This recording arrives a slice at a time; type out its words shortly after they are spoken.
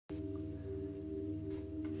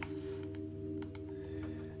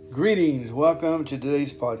Greetings. Welcome to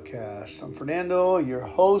today's podcast. I'm Fernando, your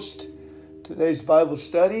host. Today's Bible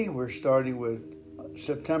study, we're starting with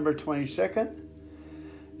September 22nd,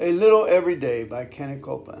 A Little Every Day by Kenneth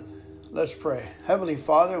Copeland. Let's pray. Heavenly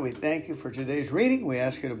Father, we thank you for today's reading. We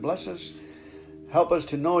ask you to bless us. Help us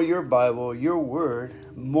to know your Bible, your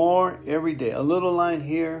word, more every day. A little line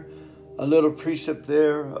here, a little precept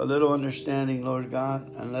there, a little understanding, Lord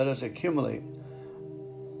God, and let us accumulate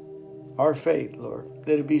our faith, Lord.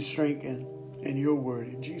 Let it be strengthened in your word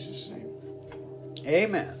in Jesus' name.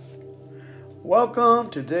 Amen. Welcome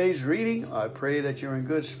to today's reading. I pray that you're in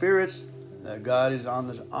good spirits, that God is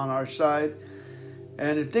on our side.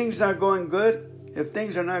 And if things are not going good, if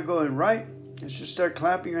things are not going right, just start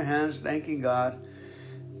clapping your hands, thanking God,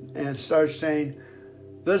 and start saying,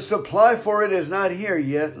 the supply for it is not here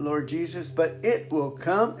yet, Lord Jesus, but it will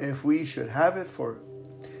come if we should have it, for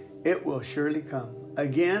it will surely come.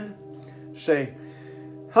 Again, say,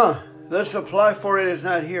 the supply for it is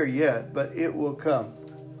not here yet, but it will come.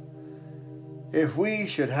 If we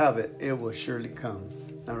should have it, it will surely come.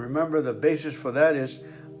 Now remember, the basis for that is,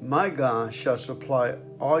 my God shall supply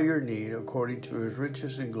all your need according to his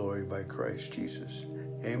riches and glory by Christ Jesus.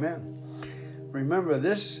 Amen. Remember,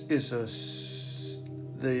 this is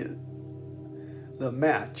the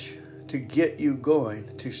match to get you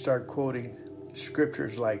going to start quoting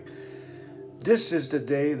scriptures like, this is the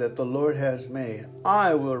day that the Lord has made.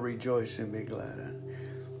 I will rejoice and be glad in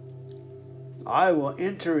it. I will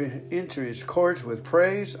enter his courts with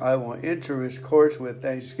praise. I will enter his courts with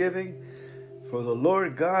thanksgiving. For the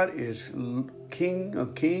Lord God is King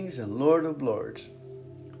of kings and Lord of lords.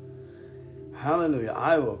 Hallelujah.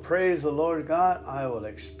 I will praise the Lord God. I will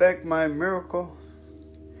expect my miracle.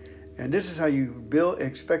 And this is how you build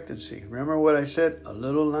expectancy. Remember what I said? A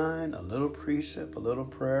little line, a little precept, a little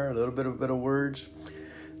prayer, a little bit of words.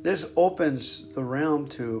 This opens the realm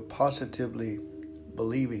to positively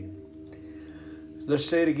believing. Let's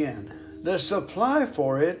say it again. The supply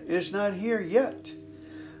for it is not here yet,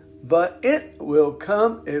 but it will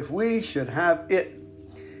come if we should have it.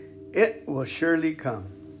 It will surely come.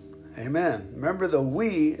 Amen. Remember, the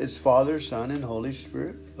we is Father, Son, and Holy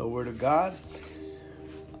Spirit, the Word of God.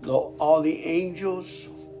 All the angels,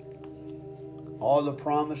 all the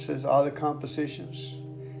promises, all the compositions.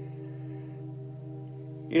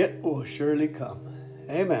 It will surely come.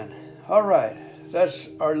 Amen. All right. That's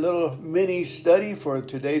our little mini study for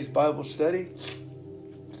today's Bible study.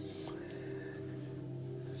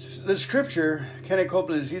 The scripture Kenneth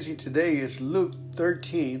Copeland is using today is Luke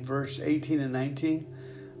 13, verse 18 and 19.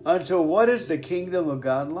 Unto what is the kingdom of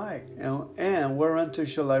God like? And whereunto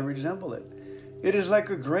shall I resemble it? It is like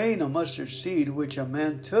a grain of mustard seed, which a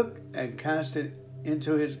man took and cast it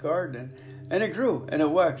into his garden, and it grew, and it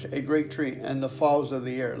waxed a great tree, and the fowls of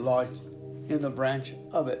the air lodged in the branch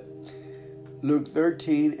of it. Luke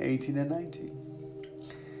 13, 18 and 19.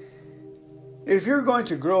 If you're going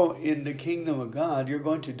to grow in the kingdom of God, you're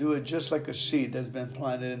going to do it just like a seed that's been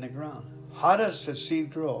planted in the ground. How does a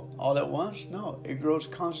seed grow? All at once? No, it grows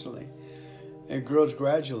constantly. It grows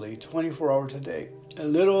gradually, 24 hours a day, a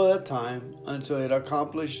little at a time, until it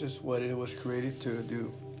accomplishes what it was created to do.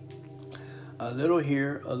 A little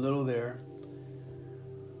here, a little there.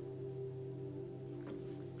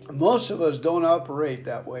 Most of us don't operate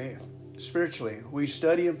that way spiritually. We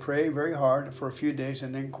study and pray very hard for a few days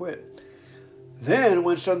and then quit. Then,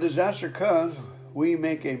 when some disaster comes, we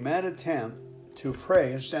make a mad attempt to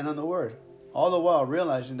pray and stand on the Word, all the while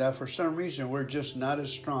realizing that for some reason we're just not as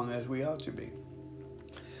strong as we ought to be.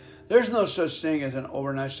 There's no such thing as an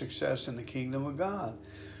overnight success in the kingdom of God.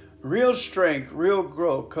 Real strength, real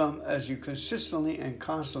growth come as you consistently and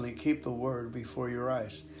constantly keep the Word before your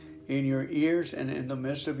eyes, in your ears, and in the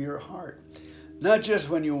midst of your heart. Not just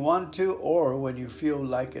when you want to or when you feel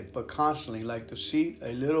like it, but constantly, like the seed,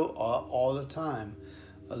 a little all the time.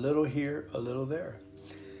 A little here, a little there.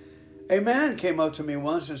 A man came up to me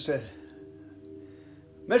once and said,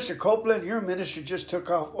 Mr. Copeland, your ministry just took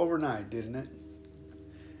off overnight, didn't it?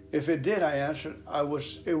 If it did, I answered,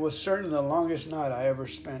 it was certainly the longest night I ever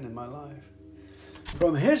spent in my life.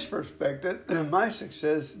 From his perspective, my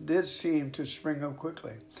success did seem to spring up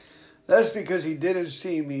quickly. That's because he didn't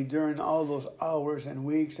see me during all those hours and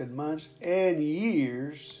weeks and months and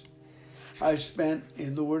years I spent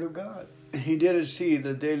in the Word of God. He didn't see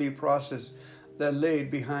the daily process that lay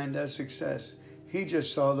behind that success. He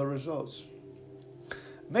just saw the results.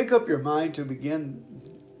 Make up your mind to begin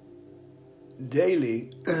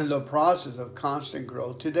daily the process of constant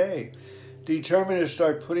growth today. Determine to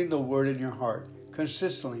start putting the Word in your heart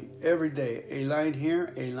consistently every day. A line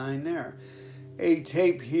here, a line there. a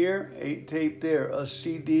tape here, a tape there, a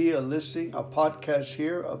CD, a listing, a podcast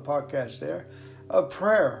here, a podcast there, a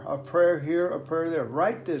prayer here, a prayer there.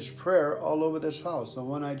 Write this prayer all over this house, the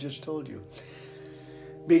one I just told you.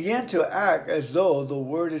 Begin to act as though the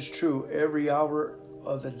word is true every hour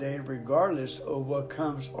of the day, regardless of what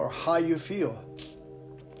comes or how you feel.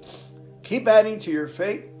 Keep adding to your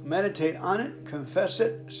faith, meditate on it, confess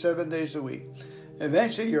it 7 days a week.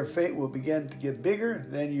 Eventually your faith will begin to get bigger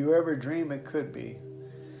than you ever dreamed it could be.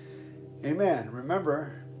 Amen.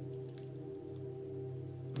 Remember,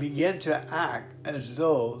 begin to act as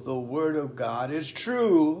though the Word of God is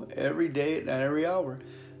true every day and every hour.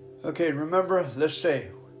 Okay, remember, let's say,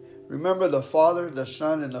 remember the Father, the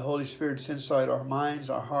Son, and the Holy Spirit's inside our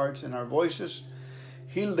minds, our hearts, and our voices.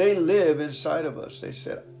 They live inside of us. They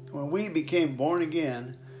said, when we became born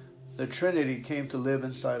again, the Trinity came to live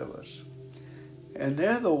inside of us. And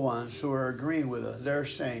they're the ones who are agreeing with us. They're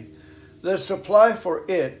saying, the supply for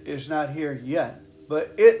it is not here yet,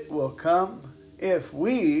 but it will come if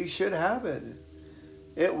we should have it.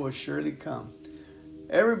 It will surely come.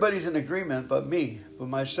 Everybody's in agreement but me, but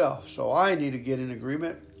myself. So I need to get in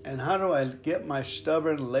agreement. And how do I get my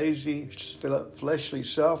stubborn, lazy, fleshly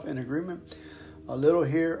self in agreement? A little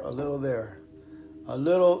here, a little there. A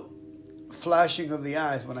little flashing of the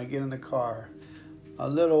eyes when I get in the car. A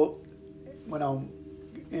little when I'm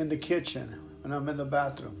in the kitchen, when I'm in the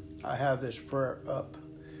bathroom. I have this prayer up.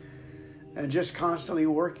 And just constantly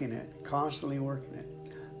working it.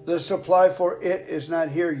 The supply for it is not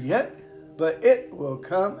here yet, but it will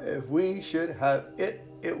come if we should have it.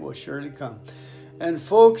 It will surely come. And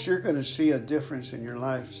folks, you're going to see a difference in your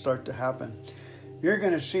life start to happen. You're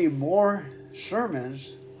going to see more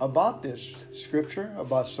sermons about this scripture,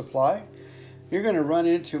 about supply. You're going to run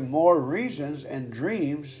into more reasons and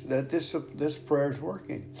dreams that this prayer is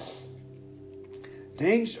working.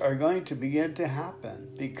 Things are going to begin to happen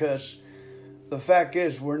because the fact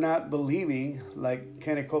is we're not believing, like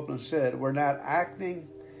Kenneth Copeland said, we're not acting.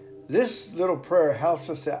 This little prayer helps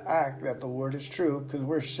us to act that the word is true because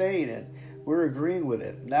we're saying it. We're agreeing with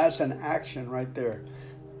it. That's an action right there.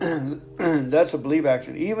 That's a believe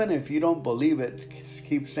action. Even if you don't believe it,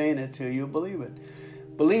 keep saying it till you believe it.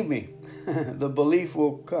 Believe me, the belief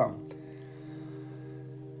will come.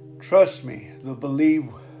 Trust me, the belief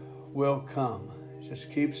will come.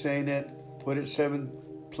 Just keep saying it. Put it 7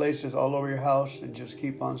 places all over your house and just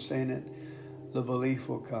keep on saying it. The belief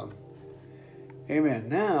will come. Amen.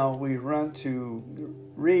 Now we run to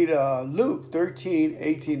read Luke 13,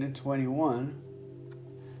 18 and 21.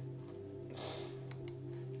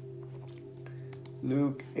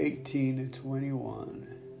 Luke 18 and 21.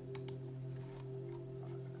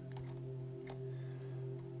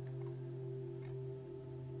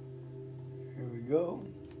 Here we go.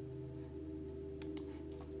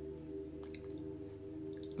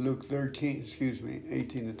 Luke 13,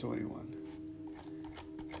 18 and 21.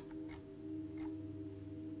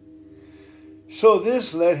 So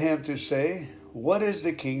this led him to say, what is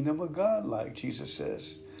the kingdom of God like? Jesus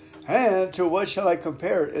says. And to what shall I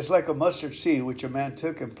compare it? It's like a mustard seed which a man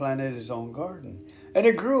took and planted in his own garden. And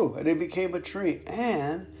it grew, and it became a tree.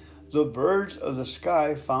 And the birds of the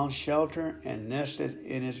sky found shelter and nested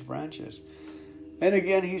in its branches. And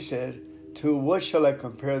again he said, to what shall I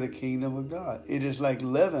compare the kingdom of God? It is like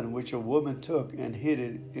leaven which a woman took and hid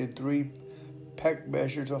it in 3 peck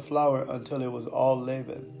measures of flour until it was all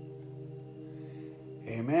leavened.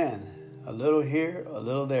 Amen. A little here, a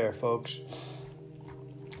little there, folks.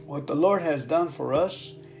 What the Lord has done for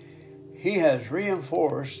us, He has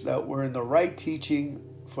reinforced that we're in the right teaching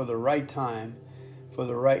for the right time, for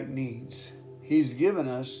the right needs. He's given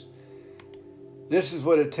us, this is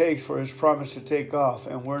what it takes for His promise to take off,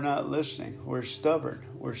 and we're not listening. We're stubborn.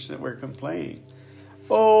 We're complaining.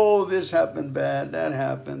 Oh, this happened bad, that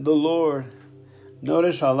happened. The Lord.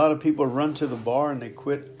 Notice how a lot of people run to the bar and they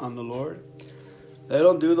quit on the Lord. They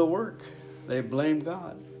don't do the work. They blame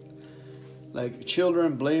God. Like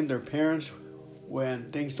children blame their parents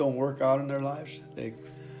when things don't work out in their lives.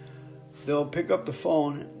 They'll pick up the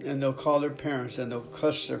phone and they'll call their parents and they'll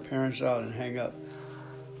cuss their parents out and hang up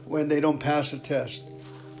when they don't pass a test.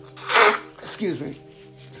 Excuse me.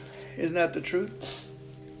 Isn't that the truth?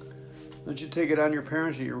 Don't you take it on your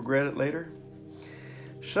parents and you regret it later?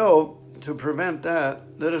 So, to prevent that,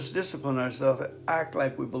 let us discipline ourselves, act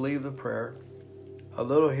like we believe the prayer. A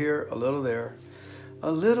little here, a little there.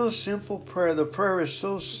 A little simple prayer. The prayer is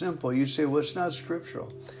so simple. You say, well, it's not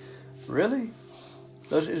scriptural. Really?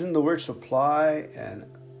 Isn't the word supply and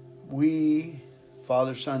we,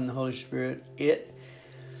 Father, Son, and Holy Spirit,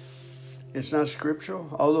 it's not scriptural?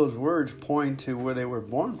 All those words point to where they were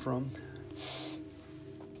born from.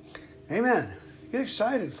 Amen. Get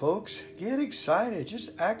excited, folks. Get excited.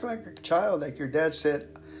 Just act like a child, like your dad said,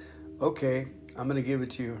 okay, I'm going to give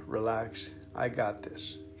it to you. Relax. I got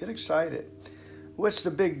this. Get excited. What's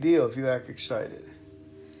the big deal if you act excited?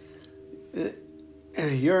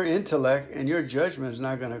 Your intellect and your judgment is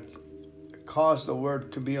not going to cause the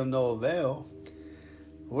word to be of no avail.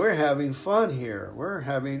 We're having fun here. We're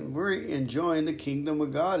enjoying the kingdom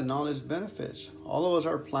of God and all its benefits. All of us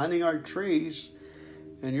are planting our trees,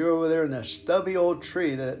 and you're over there in that stubby old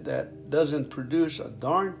tree that doesn't produce a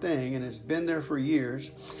darn thing, and it's been there for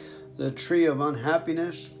years. The tree of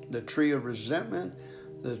unhappiness, the tree of resentment,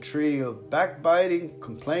 the tree of backbiting,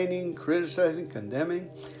 complaining, criticizing, condemning.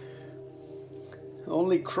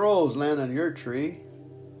 Only crows land on your tree.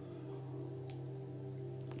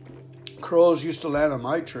 Crows used to land on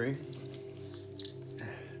my tree.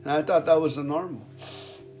 And I thought that was the normal.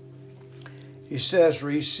 He says,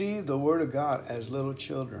 receive the word of God as little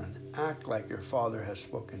children. Act like your Father has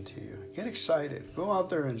spoken to you. Get excited. Go out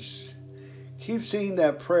there and keep singing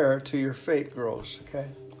that prayer till your faith grows, okay?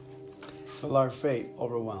 Till our faith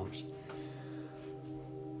overwhelms.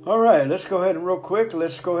 All right, let's go ahead and real quick.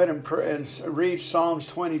 Let's go ahead and read Psalms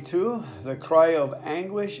 22, the cry of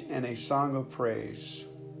anguish and a song of praise.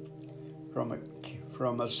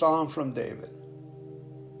 From a psalm from David.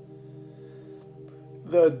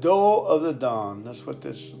 The dole of the dawn. That's what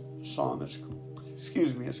this psalm is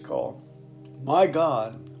called. My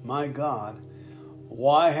God,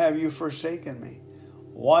 why have you forsaken me?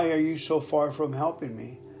 Why are you so far from helping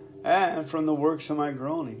me and from the works of my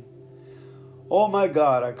groaning? Oh my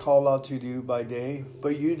God, I call out to you by day,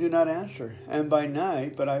 but you do not answer, and by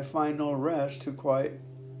night, but I find no rest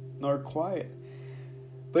nor quiet.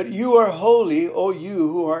 But you are holy, O you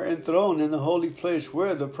who are enthroned in the holy place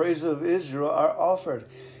where the praises of Israel are offered.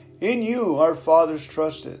 In you our fathers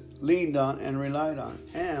trusted, leaned on, and relied on,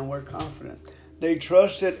 and were confident. They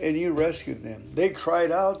trusted, and you rescued them. They cried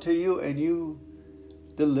out to you, and you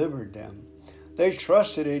delivered them. They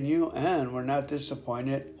trusted in you, and were not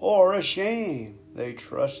disappointed or ashamed. They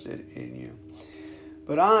trusted in you.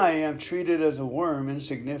 But I am treated as a worm,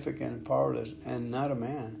 insignificant and powerless, and not a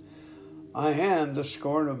man. I am the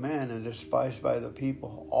scorn of man and despised by the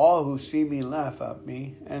people. All who see me laugh at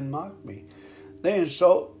me and mock me. They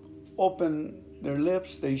insult, open their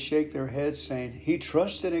lips, they shake their heads, saying, he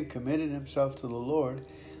trusted and committed himself to the Lord.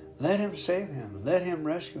 Let him save him, let him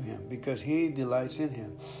rescue him, because he delights in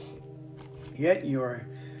him. Yet you are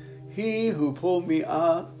he who pulled me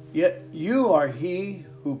out. Yet you are he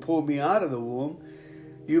who pulled me out of the womb.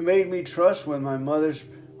 You made me trust on my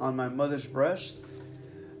mother's breast.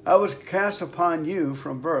 I was cast upon you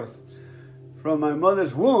from birth. From my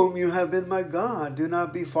mother's womb you have been my God. Do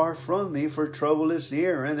not be far from me, for trouble is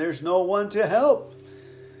near, and there's no one to help.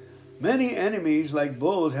 Many enemies like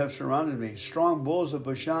bulls have surrounded me. Strong bulls of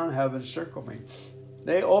Bashan have encircled me.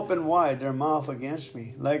 They open wide their mouth against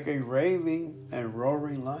me, like a raving and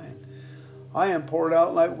roaring lion. I am poured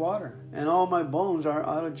out like water, and all my bones are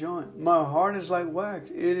out of joint. My heart is like wax.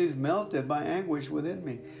 It is melted by anguish within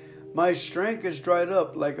me. My strength is dried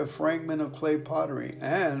up like a fragment of clay pottery,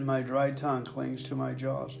 and my dry tongue clings to my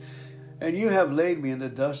jaws. And you have laid me in the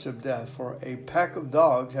dust of death, for a pack of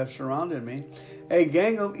dogs have surrounded me. A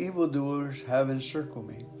gang of evildoers have encircled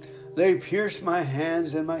me. They pierce my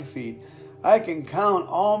hands and my feet. I can count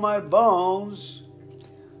all my bones.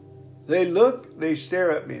 They look, they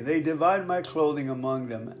stare at me. They divide my clothing among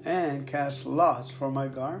them and cast lots for my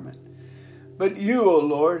garment. But you, O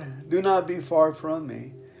Lord, do not be far from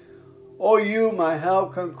me. O you, my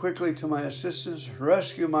help, come quickly to my assistance.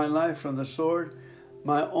 Rescue my life from the sword,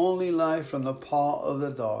 my only life from the paw of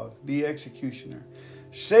the dog, the executioner.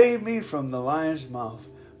 Save me from the lion's mouth,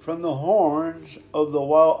 from the horns of the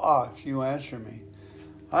wild ox. You answer me.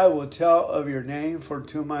 I will tell of your name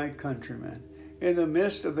to my countrymen. In the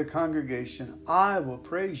midst of the congregation, I will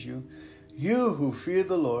praise you. You who fear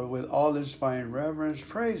the Lord with all inspiring reverence,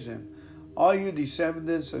 praise him. All you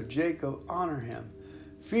descendants of Jacob, honor him.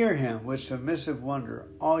 Fear him with submissive wonder,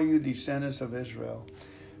 all you descendants of Israel.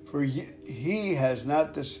 For he has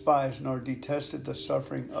not despised nor detested the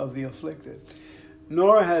suffering of the afflicted,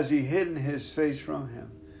 nor has he hidden his face from him.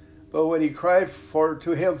 But when he cried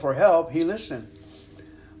to him for help, he listened.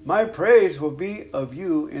 My praise will be of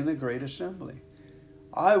you in the great assembly.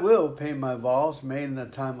 I will pay my vows made in the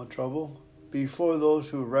time of trouble before those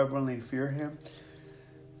who reverently fear him.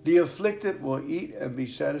 The afflicted will eat and be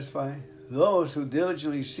satisfied. Those who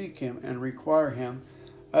diligently seek him and require him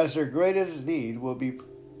as their greatest need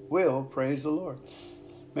will praise the Lord.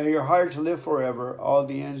 May your hearts live forever. All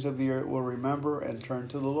the ends of the earth will remember and turn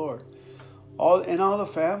to the Lord. All the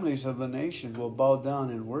families of the nation will bow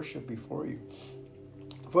down and worship before you.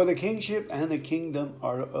 For the kingship and the kingdom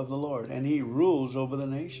are of the Lord, and he rules over the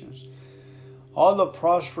nations. All the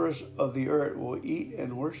prosperous of the earth will eat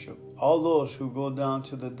and worship. All those who go down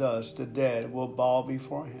to the dust, the dead, will bow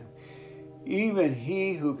before him. Even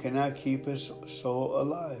he who cannot keep his soul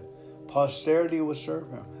alive. Posterity will serve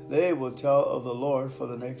him. They will tell of the Lord for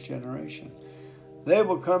the next generation. They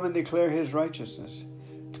will come and declare his righteousness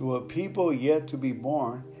to a people yet to be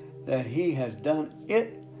born, that he has done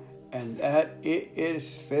it and that it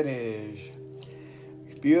is finished.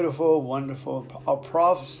 Beautiful, wonderful. A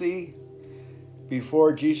prophecy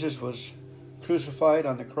before Jesus was crucified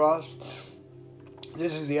on the cross.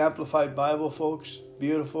 This is the Amplified Bible, folks.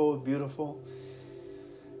 Beautiful, beautiful.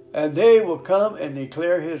 And they will come and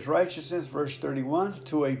declare his righteousness, verse 31,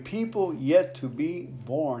 to a people yet to be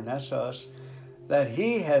born. That's us. That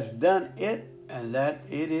he has done it and that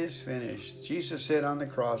it is finished. Jesus said on the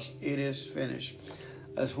cross, it is finished.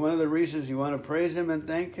 That's one of the reasons you want to praise him and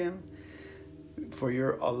thank him for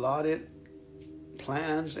your allotted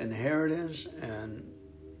plans, inheritance, and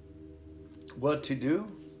what to do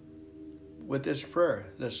with this prayer.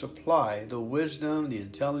 The supply, the wisdom, the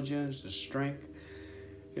intelligence, the strength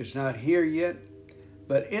is not here yet,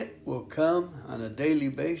 but it will come on a daily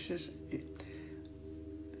basis.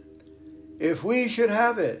 If we should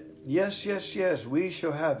have it, yes, yes, yes, we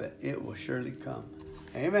shall have it. It will surely come.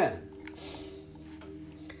 Amen.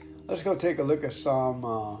 Let's go take a look at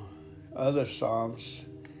other Psalms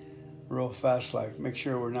real fast, like make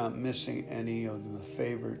sure we're not missing any of the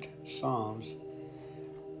favorite Psalms.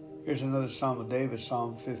 Here's another Psalm of David,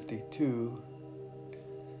 Psalm 52.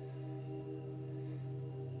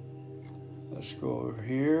 Let's go over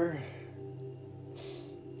here.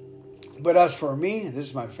 But as for me, this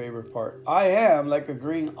is my favorite part. I am like a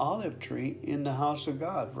green olive tree in the house of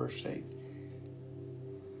God, verse 8.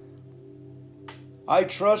 I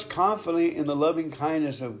trust confidently in the loving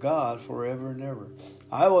kindness of God forever and ever.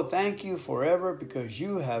 I will thank you forever because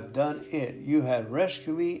you have done it. You have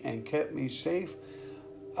rescued me and kept me safe.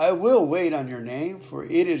 I will wait on your name, for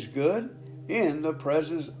it is good in the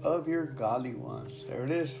presence of your godly ones. There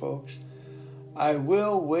it is, folks. I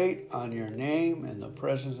will wait on your name in the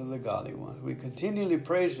presence of the godly ones. We continually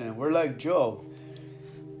praise him. We're like Job.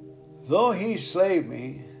 Though he slay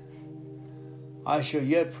me, I shall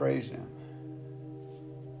yet praise him.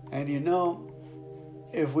 And you know,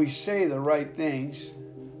 if we say the right things,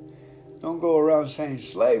 don't go around saying,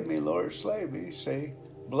 slay me, Lord, slay me. Say,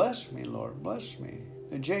 bless me, Lord, bless me.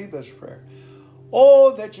 The Jabez prayer.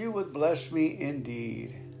 Oh, that you would bless me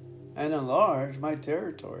indeed and enlarge my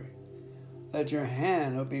territory. That your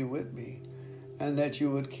hand will be with me, and that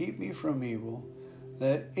you would keep me from evil,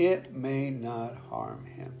 that it may not harm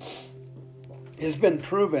him. It's been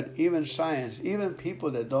proven, even science, even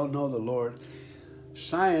people that don't know the Lord,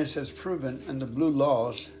 science has proven in the blue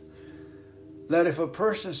laws that if a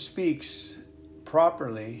person speaks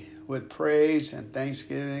properly with praise and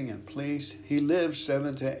thanksgiving and please, he lives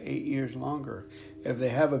 7 to 8 years longer if they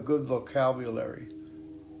have a good vocabulary.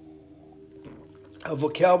 A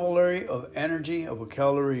vocabulary of energy, a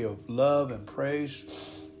vocabulary of love and praise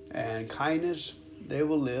and kindness, they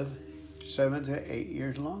will live 7 to 8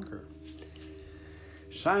 years longer.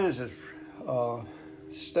 Science has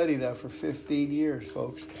studied that for 15 years,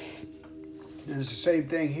 folks. And it's the same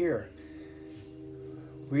thing here.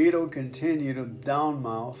 We don't continue to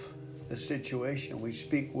downmouth the situation. We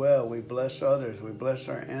speak well. We bless others. We bless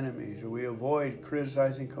our enemies. We avoid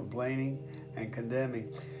criticizing, complaining, and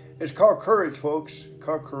condemning. It's called courage, folks. It's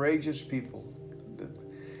called courageous people.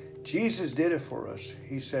 Jesus did it for us.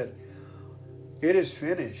 He said, it is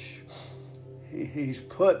finished. He's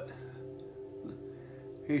put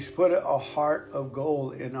a heart of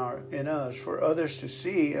gold in us for others to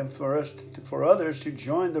see and for others to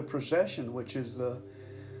join the procession, which is the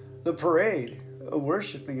parade of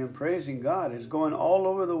worshiping and praising God. It's going all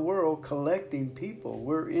over the world collecting people.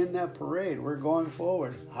 We're in that parade. We're going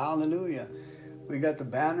forward. Hallelujah. We got the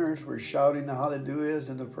banners. We're shouting the hallelujahs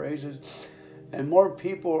and the praises. And more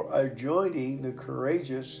people are joining the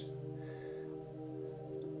courageous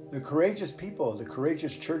people, the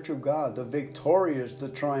courageous church of God, the victorious, the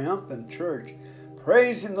triumphant church,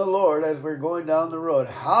 praising the Lord as we're going down the road.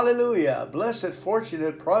 Hallelujah. Blessed,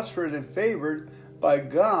 fortunate, prosperous, and favored by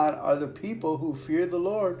God are the people who fear the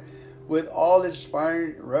Lord with all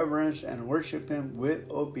inspired reverence and worship him with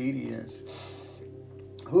obedience,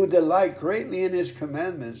 who delight greatly in his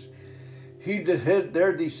commandments.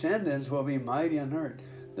 Their descendants will be mighty on earth.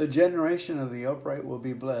 The generation of the upright will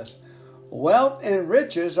be blessed. Wealth and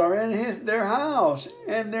riches are in their house,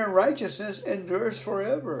 and their righteousness endures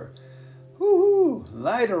forever.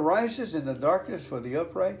 Light arises in the darkness for the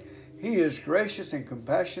upright. He is gracious and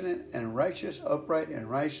compassionate and righteous, upright and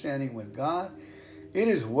right standing with God. It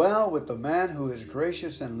is well with the man who is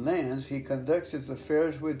gracious and lends. He conducts his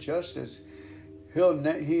affairs with justice.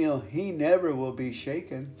 He never will be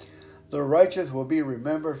shaken. The righteous will be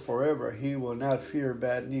remembered forever. He will not fear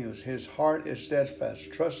bad news. His heart is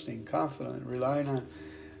steadfast, trusting, confident, relying on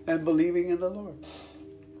and believing in the Lord.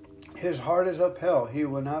 His heart is upheld. He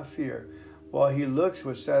will not fear, while he looks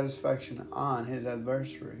with satisfaction on his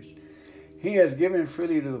adversaries. He has given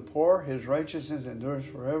freely to the poor. His righteousness endures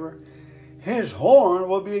forever. His horn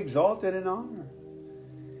will be exalted in honor.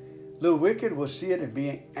 The wicked will see it and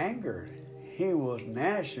be angered. He will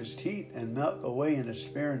gnash his teeth and melt away in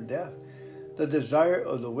despair and death. The desire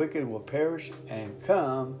of the wicked will perish and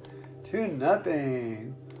come to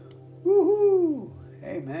nothing. Woohoo!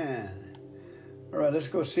 Amen. All right, let's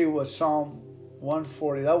go see what Psalm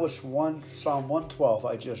 140. That was Psalm 112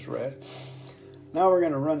 I just read. Now we're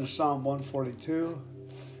going to run to Psalm 142.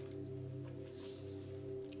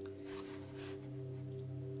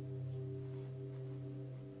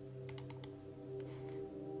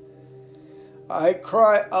 I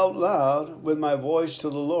cry out loud with my voice to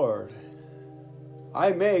the Lord.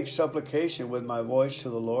 I make supplication with my voice to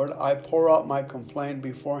the Lord. I pour out my complaint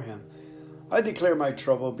before him. I declare my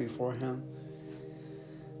trouble before him.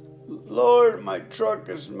 Lord, my truck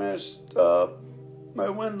is messed up. My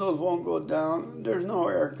windows won't go down. There's no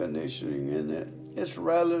air conditioning in it. It's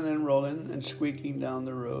rattling and rolling and squeaking down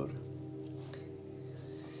the road.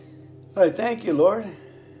 I thank you, Lord.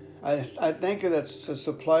 I thank you that the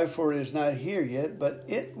supply for it is not here yet, but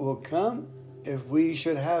it will come. If we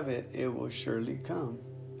should have it, it will surely come.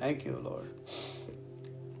 Thank you, Lord.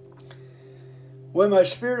 When my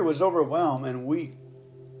spirit was overwhelmed and weak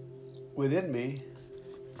within me,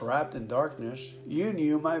 wrapped in darkness, you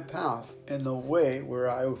knew my path and the way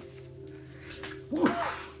where I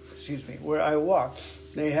walked.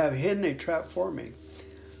 They have hidden a trap for me.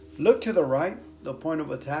 Look to the right, the point of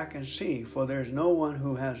attack, and see, for there is no one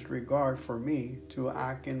who has regard for me to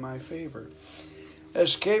act in my favor.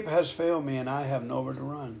 Escape has failed me, and I have nowhere to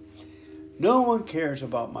run. No one cares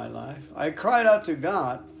about my life. I cried out to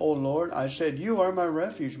God, O Lord. I said, you are my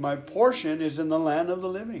refuge. My portion is in the land of the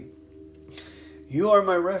living. You are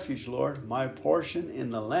my refuge, Lord, my portion in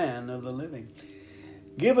the land of the living.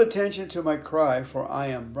 Give attention to my cry, for I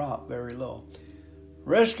am brought very low.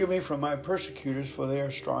 Rescue me from my persecutors, for they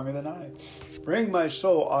are stronger than I. Bring my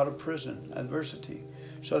soul out of prison, adversity,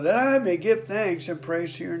 so that I may give thanks and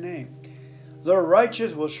praise to your name. The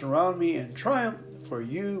righteous will surround me in triumph, for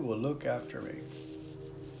you will look after me.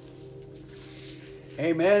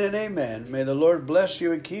 Amen and amen. May the Lord bless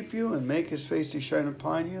you and keep you, and make his face to shine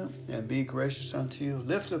upon you, and be gracious unto you.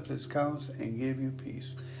 Lift up his countenance and give you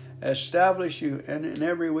peace. Establish you in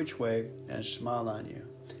every which way, and smile on you.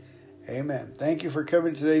 Amen. Thank you for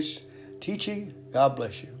coming to today's teaching. God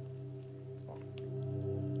bless you.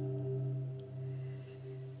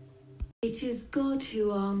 It is God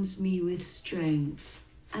who arms me with strength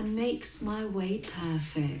and makes my way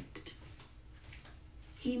perfect.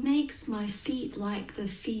 He makes my feet like the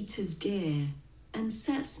feet of deer and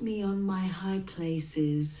sets me on my high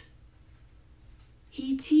places.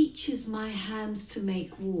 He teaches my hands to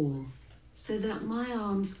make war, so that my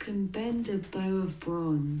arms can bend a bow of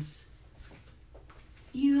bronze.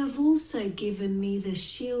 You have also given me the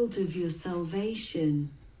shield of your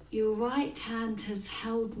salvation. Your right hand has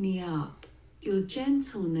held me up. Your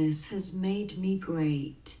gentleness has made me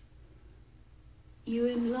great. You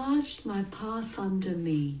enlarged my path under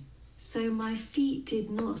me, so my feet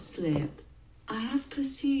did not slip. I have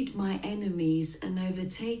pursued my enemies and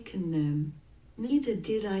overtaken them. Neither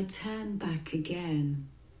did I turn back again,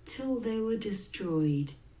 till they were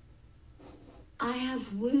destroyed. I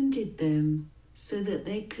have wounded them, so that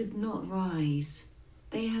they could not rise.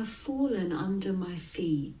 They have fallen under my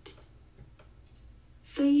feet.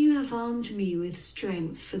 For you have armed me with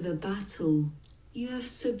strength for the battle. You have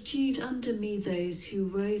subdued under me those who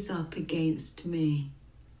rose up against me.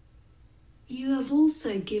 You have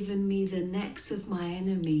also given me the necks of my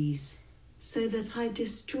enemies, so that I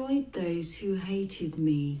destroyed those who hated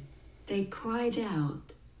me. They cried out,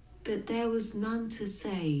 but there was none to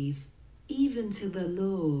save, even to the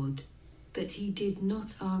Lord, but he did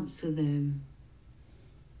not answer them.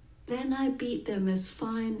 Then I beat them as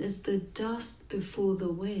fine as the dust before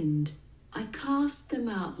the wind. I cast them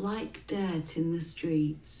out like dirt in the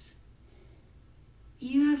streets.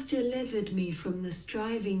 You have delivered me from the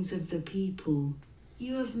strivings of the people.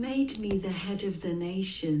 You have made me the head of the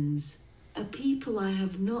nations. A people I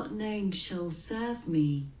have not known shall serve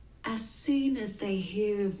me. As soon as they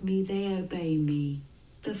hear of me, they obey me.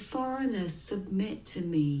 The foreigners submit to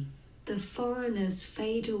me. the foreigners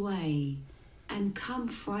fade away and come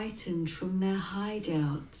frightened from their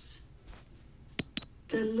hideouts.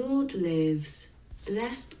 The Lord lives,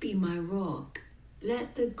 blessed be my rock,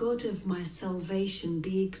 let the God of my salvation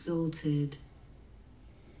be exalted.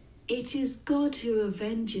 It is God who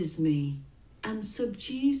avenges me and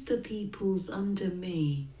subdues the peoples under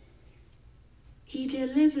me. He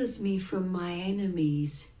delivers me from my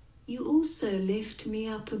enemies. You also lift me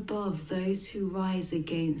up above those who rise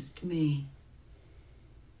against me.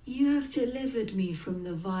 You have delivered me from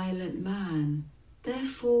the violent man.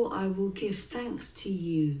 Therefore I will give thanks to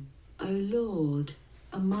you, O Lord,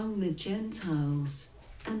 among the Gentiles,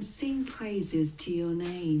 and sing praises to your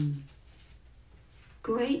name.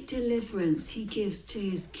 Great deliverance he gives to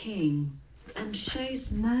his king, and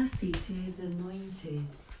shows mercy to his anointed.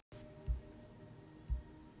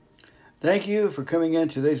 Thank you for coming in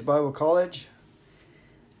today's Bible College.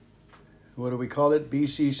 What do we call it?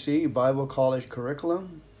 BCC, Bible College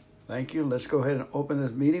Curriculum. Thank you. Let's go ahead and open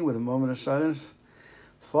this meeting with a moment of silence,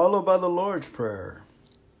 followed by the Lord's Prayer.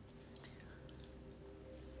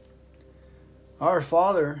 Our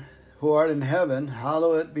Father, who art in heaven,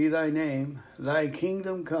 hallowed be thy name. Thy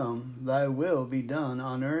kingdom come, thy will be done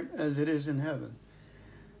on earth as it is in heaven.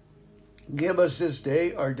 Give us this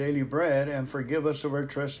day our daily bread, and forgive us of our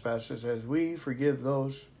trespasses, as we forgive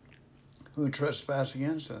those who trespass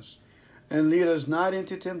against us. And lead us not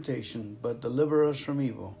into temptation, but deliver us from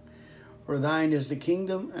evil. For thine is the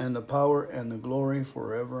kingdom, and the power, and the glory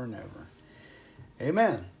forever and ever.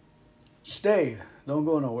 Amen. Stay. Don't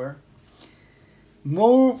go nowhere.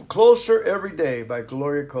 Move Closer Every Day by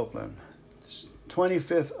Gloria Copeland.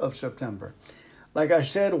 25th of September. Like I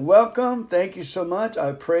said, welcome. Thank you so much.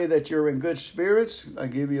 I pray that you're in good spirits. I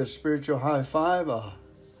give you a spiritual high five, a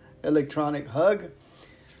electronic hug.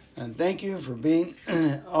 And thank you for being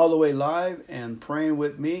all the way live and praying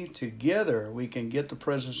with me. Together we can get the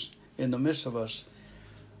presence in the midst of us,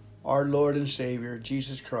 our Lord and Savior,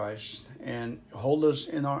 Jesus Christ, and hold us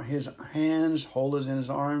in his hands, hold us in his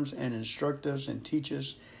arms, and instruct us and teach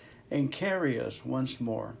us and carry us once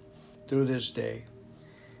more through this day.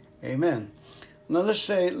 Amen. Now let's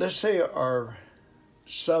say our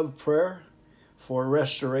sub prayer for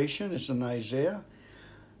restoration. It's in Isaiah.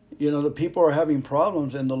 You know, the people are having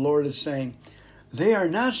problems, and the Lord is saying, they are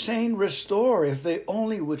not saying restore. If they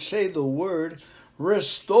only would say the word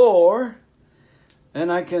restore,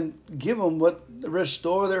 and I can give them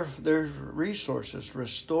restore their resources,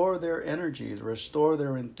 restore their energy, restore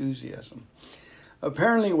their enthusiasm.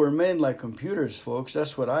 Apparently we're made like computers, folks.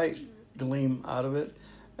 That's what I glean out of it.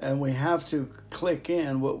 And we have to click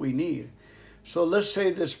in what we need. So let's say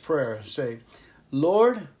this prayer. Say,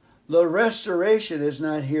 Lord, the restoration is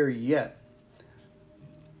not here yet,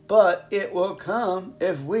 but it will come.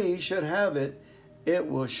 If we should have it, it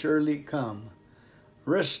will surely come.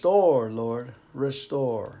 Restore, Lord,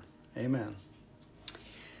 restore. Amen.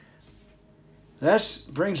 That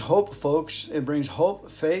brings hope, folks. It brings hope,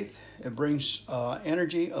 faith. It brings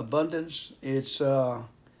energy, abundance.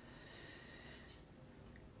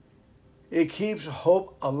 It keeps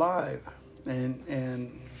hope alive,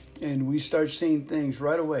 and we start seeing things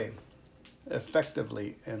right away,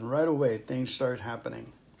 effectively, and right away things start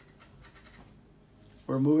happening.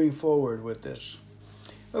 We're moving forward with this.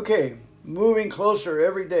 Okay, Moving Closer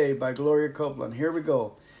Every Day by Gloria Copeland. Here we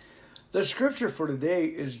go. The scripture for today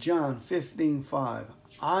is John 15:5.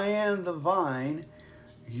 I am the vine,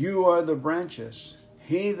 you are the branches.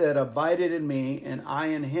 He that abideth in me, and I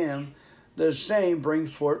in him, the same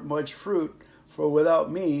brings forth much fruit, for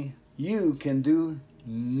without me you can do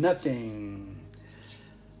nothing.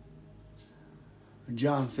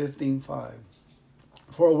 John 15:5.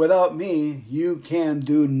 For without me you can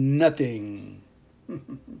do nothing.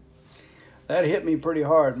 That hit me pretty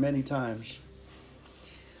hard many times.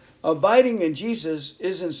 Abiding in Jesus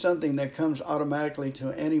isn't something that comes automatically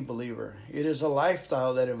to any believer. It is a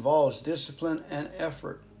lifestyle that involves discipline and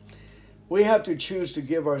effort. We have to choose to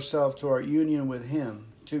give ourselves to our union with Him,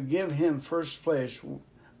 to give Him first place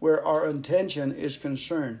where our intention is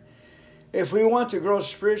concerned. If we want to grow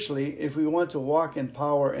spiritually, if we want to walk in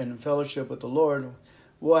power and in fellowship with the Lord,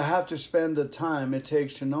 we'll have to spend the time it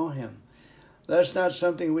takes to know Him. That's not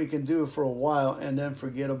something we can do for a while and then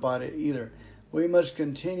forget about it either. We must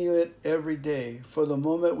continue it every day. For the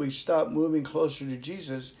moment we stop moving closer to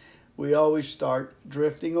Jesus, we always start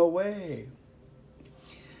drifting away.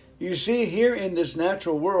 You see, here in this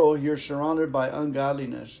natural world, you're surrounded by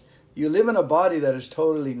ungodliness. You live in a body that is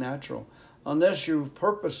totally natural. Unless you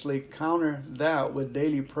purposely counter that with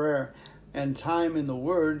daily prayer and time in the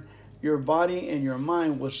Word, your body and your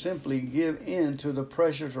mind will simply give in to the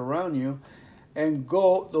pressures around you, and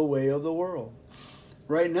go the way of the world.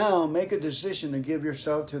 Right now, make a decision to give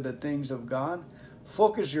yourself to the things of God.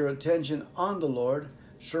 Focus your attention on the Lord.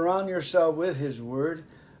 Surround yourself with His Word.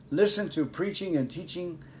 Listen to preaching and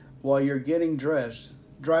teaching while you're getting dressed,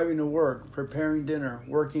 driving to work, preparing dinner,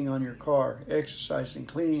 working on your car, exercising,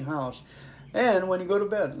 cleaning house. And when you go to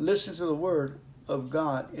bed, listen to the Word of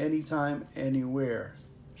God anytime, anywhere.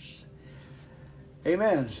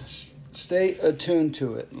 Amen. Stay attuned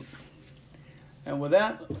to it. And with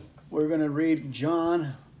that, we're going to read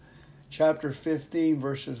John chapter 15,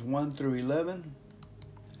 verses 1 through 11.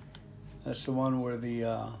 That's the one where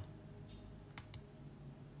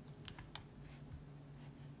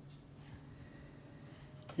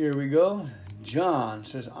here we go. John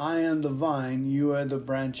says, I am the vine, you are the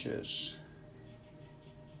branches.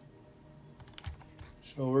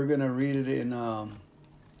 So we're going to read it in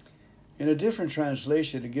a different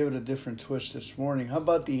translation to give it a different twist this morning. How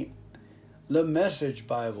about the Message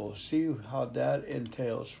Bible? See how that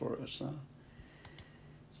entails for us. Huh?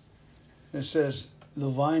 It says, the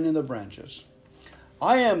vine and the branches.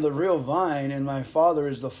 I am the real vine, and my Father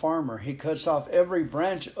is the farmer. He cuts off every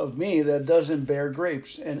branch of me that doesn't bear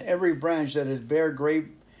grapes, and every branch that is grape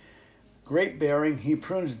bearing, He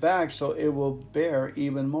prunes back so it will bear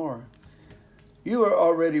even more. You are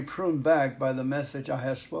already pruned back by the message I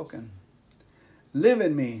have spoken. Live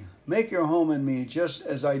in me, make your home in me, just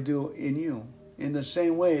as I do in you. In the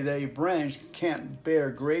same way that a branch can't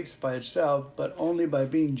bear grapes by itself, but only by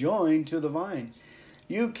being joined to the vine.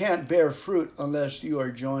 You can't bear fruit unless you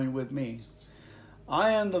are joined with me. I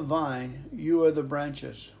am the vine, you are the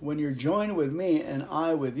branches. When you're joined with me and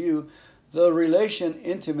I with you, the relation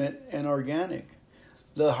intimate and organic.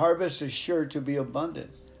 The harvest is sure to be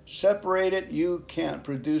abundant. Separated, you can't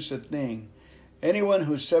produce a thing. Anyone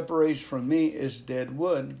who separates from me is dead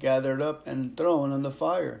wood, gathered up and thrown on the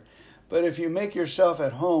fire. But if you make yourself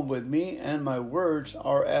at home with me and my words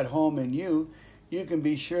are at home in you, you can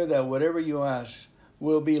be sure that whatever you ask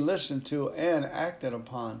will be listened to and acted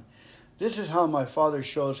upon. This is how my Father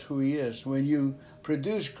shows who He is. When you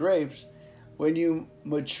produce grapes, when you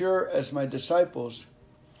mature as my disciples,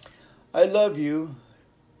 I love you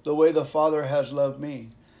the way the Father has loved me.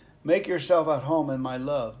 Make yourself at home in my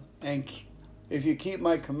love, and if you keep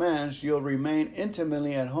my commands, you'll remain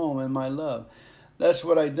intimately at home in my love. That's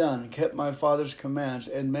what I've done, kept my Father's commands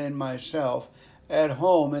and made myself at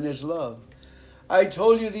home in His love. I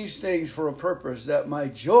told you these things for a purpose, that my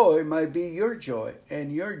joy might be your joy,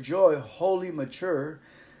 and your joy wholly mature.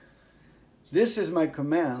 This is my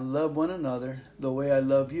command, love one another the way I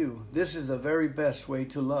love you. This is the very best way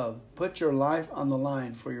to love. Put your life on the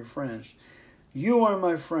line for your friends. You are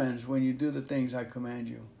my friends when you do the things I command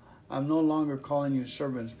you. I'm no longer calling you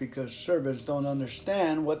servants, because servants don't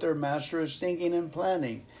understand what their master is thinking and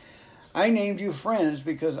planning. I named you friends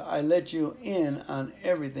because I let you in on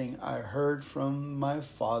everything I heard from my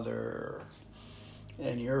Father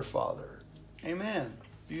and your Father. Amen.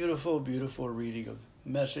 Beautiful, beautiful reading of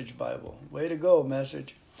Message Bible. Way to go,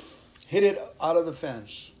 Message. Hit it out of the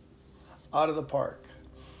fence, out of the park.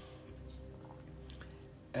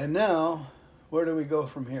 And now, where do we go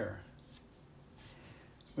from here?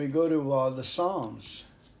 We go to the Psalms.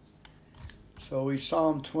 So we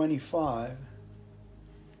Psalm 25.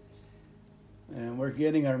 And we're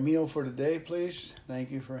getting our meal for today, please. Thank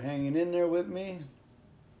you for hanging in there with me.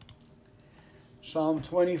 Psalm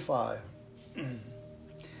 25.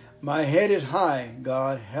 My head is high,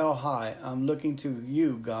 God, hell high. I'm looking to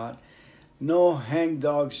you, God. No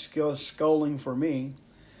hangdog sculling for me.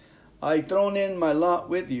 I thrown in my lot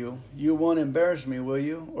with you. You won't embarrass me, will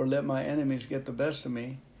you? Or let my enemies get the best of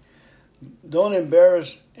me. Don't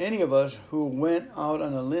embarrass any of us who went out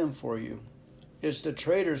on a limb for you. It's the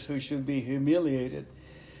traitors who should be humiliated.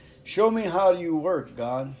 Show me how you work,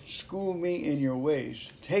 God. School me in your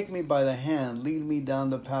ways. Take me by the hand. Lead me down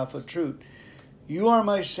the path of truth. You are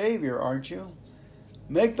my Savior, aren't you?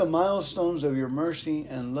 Make the milestones of your mercy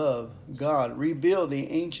and love. God, rebuild the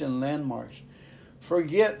ancient landmarks.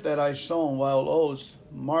 Forget that I sown wild oats.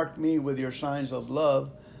 Mark me with your signs of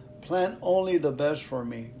love. Plant only the best for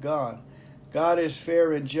me, God. God is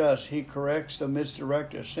fair and just. He corrects the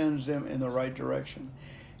misdirectors, sends them in the right direction.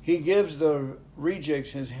 He gives the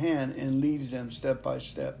rejects His hand and leads them step by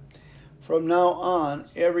step. From now on,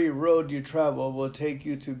 every road you travel will take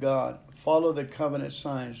you to God. Follow the covenant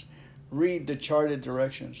signs. Read the charted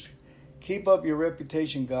directions. Keep up your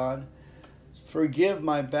reputation, God. Forgive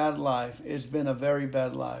my bad life. It's been a very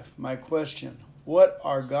bad life. My question, what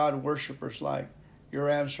are God worshippers like? Your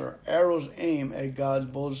answer, arrows aim at God's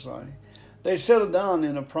bullseye. They settle down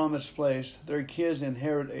in a promised place. Their kids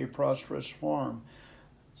inherit a prosperous farm.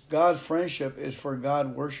 God's friendship is for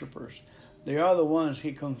God worshipers. They are the ones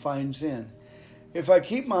he confides in. If I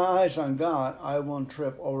keep my eyes on God, I won't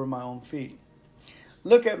trip over my own feet.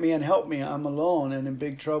 Look at me and help me. I'm alone and in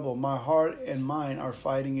big trouble. My heart and mind are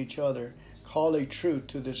fighting each other. Call a truce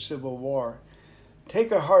to this civil war.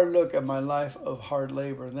 Take a hard look at my life of hard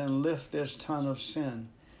labor, then lift this ton of sin.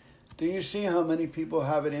 Do you see how many people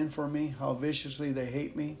have it in for me, how viciously they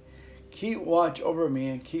hate me? Keep watch over me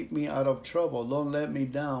and keep me out of trouble. Don't let me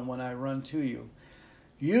down when I run to you.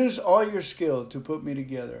 Use all your skill to put me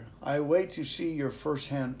together. I wait to see your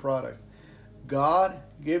first-hand product. God,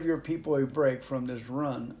 give your people a break from this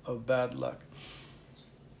run of bad luck.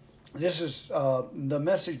 This is the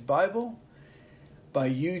Message Bible by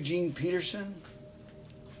Eugene Peterson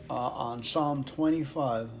on Psalm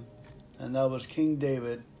 25. And that was King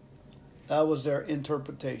David. That was their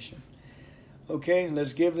interpretation. Okay,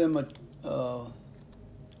 let's give them a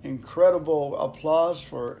incredible applause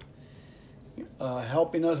for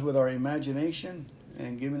helping us with our imagination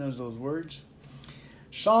and giving us those words.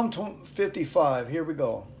 Psalm 55, here we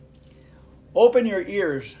go. Open your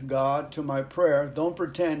ears, God, to my prayer. Don't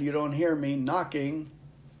pretend you don't hear me knocking.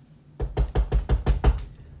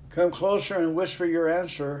 Come closer and whisper your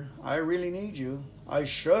answer. I really need you. I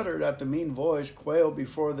shuddered at the mean voice, quail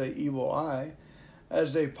before the evil eye,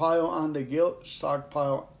 as they pile on the guilt,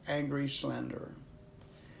 stockpile angry slander.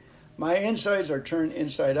 My insides are turned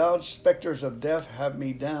inside out. Specters of death have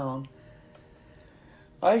me down.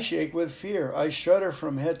 I shake with fear. I shudder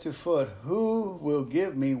from head to foot. Who will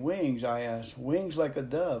give me wings, I ask, wings like a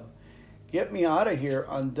dove? Get me out of here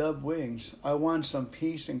on dove wings. I want some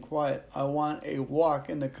peace and quiet. I want a walk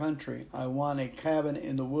in the country. I want a cabin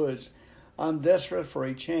in the woods. I'm desperate for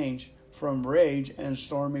a change from rage and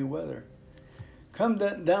stormy weather. Come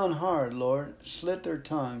down hard, Lord. Slit their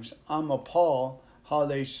tongues. I'm appalled how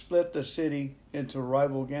they split the city into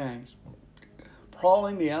rival gangs.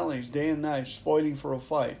 Prowling the alleys day and night, spoiling for a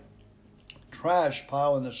fight. Trash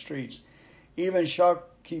pile in the streets. Even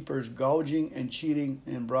shopkeepers gouging and cheating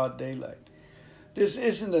in broad daylight. This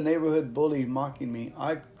isn't the neighborhood bully mocking me.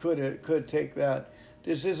 I could take that.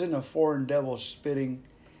 This isn't a foreign devil spitting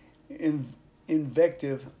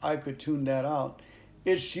invective. I could tune that out.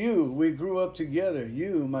 It's you. We grew up together.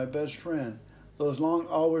 You, my best friend. Those long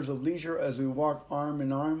hours of leisure as we walk arm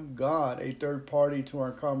in arm. God, a third party to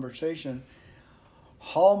our conversation.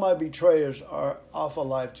 All my betrayers are off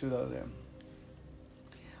alive to them.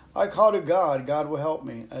 I call to God, God will help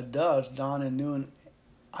me. At dusk, dawn, and noon,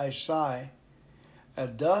 I sigh.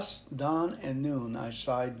 At dusk, dawn, and noon, I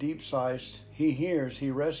sigh, deep sighs. He hears, he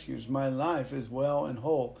rescues. My life is well and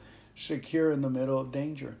whole, secure in the middle of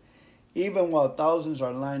danger. Even while thousands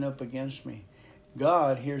are lined up against me,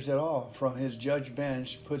 God hears it all. From his judge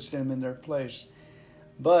bench, puts them in their place.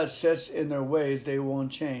 But sets in their ways, they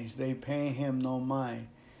won't change. They pay him no mind.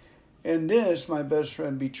 In this, my best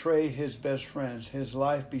friend betrayed his best friends. His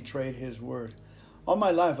life betrayed his word. All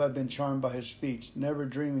my life I've been charmed by his speech, never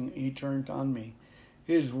dreaming he turned on me.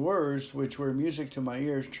 His words, which were music to my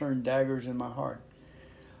ears, turned daggers in my heart.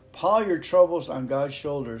 Pile your troubles on God's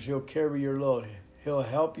shoulders. He'll carry your load. He'll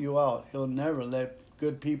help you out. He'll never let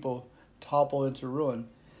good people topple into ruin.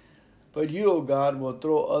 But you, O God, will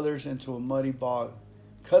throw others into a muddy bog.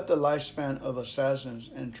 Cut the lifespan of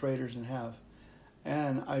assassins and traitors in half.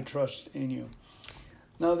 And I trust in you.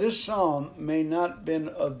 Now this psalm may not have been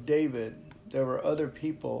of David. There were other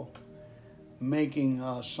people making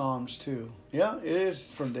psalms too. Yeah, it is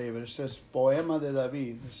from David. It says Poema de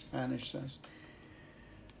David, the Spanish says.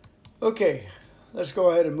 Okay, let's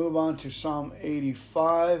go ahead and move on to Psalm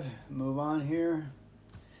 85. Move on here.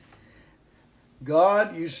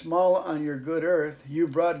 God, you smile on your good earth. You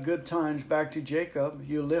brought good times back to Jacob.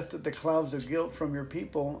 You lifted the clouds of guilt from your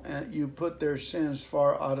people, and you put their sins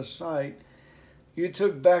far out of sight. You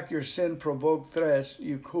took back your sin-provoked threats.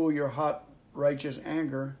 You cool your hot, righteous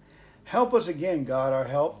anger. Help us again, God, our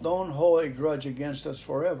help. Don't hold a grudge against us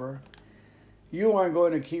forever. You aren't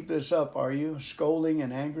going to keep this up, are you? Scolding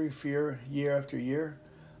and angry fear year after year?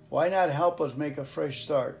 Why not help us make a fresh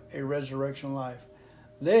start, a resurrection life?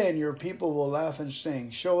 Then your people will laugh and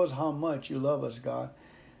sing. Show us how much you love us, God.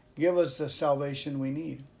 Give us the salvation we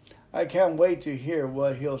need. I can't wait to hear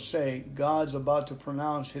what he'll say. God's about to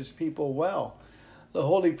pronounce his people well, the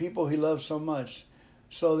holy people he loves so much,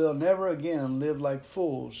 so they'll never again live like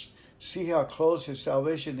fools. See how close his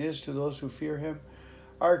salvation is to those who fear him?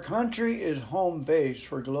 Our country is home base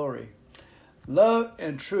for glory. Love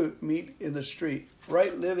and truth meet in the street.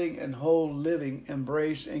 Right living and whole living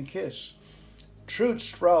embrace and kiss. Truth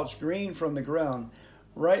sprouts green from the ground.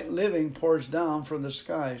 Right living pours down from the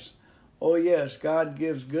skies. Oh yes, God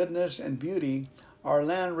gives goodness and beauty. Our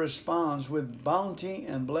land responds with bounty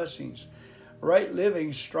and blessings. Right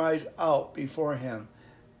living strides out before him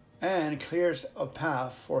and clears a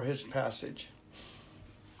path for his passage.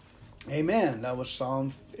 Amen. That was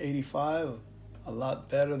Psalm 85. A lot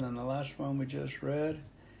better than the last one we just read.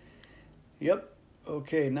 Yep.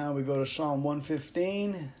 Okay, now we go to Psalm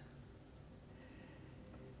 115.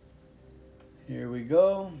 Here we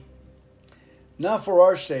go. Not for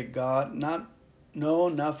our sake, God, not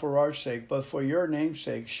for our sake, but for your name's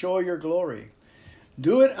sake. Show your glory.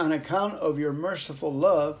 Do it on account of your merciful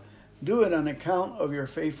love. Do it on account of your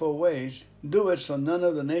faithful ways. Do it so none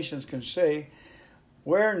of the nations can say,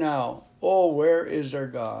 where now? Oh, where is their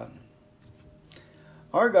God?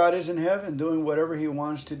 Our God is in heaven doing whatever he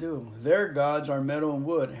wants to do. Their gods are metal and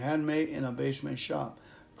wood, handmade in a basement shop.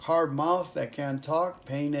 Carved mouth that can't talk,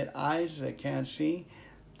 painted eyes that can't see,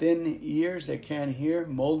 thin ears that can't hear,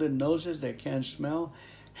 molded noses that can't smell,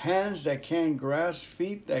 hands that can't grasp,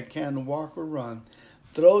 feet that can't walk or run,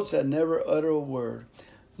 throats that never utter a word.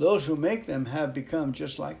 Those who make them have become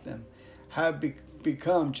just like them, have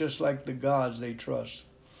become just like the gods they trust.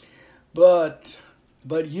 But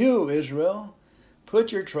you, Israel,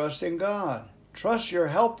 put your trust in God. Trust your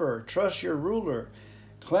helper. Trust your ruler.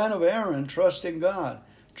 Clan of Aaron, trust in God.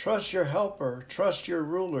 Trust your helper. Trust your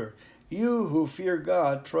ruler. You who fear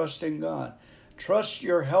God, trust in God. Trust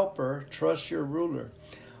your helper. Trust your ruler.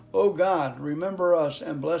 O God, remember us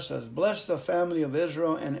and bless us. Bless the family of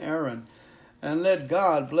Israel and Aaron. And let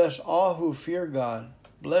God bless all who fear God.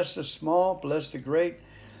 Bless the small, bless the great.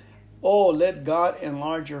 Oh, let God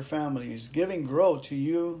enlarge your families, giving growth to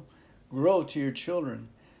you, grow to your children.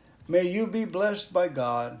 May you be blessed by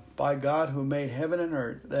God who made heaven and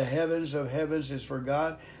earth. The heavens of heavens is for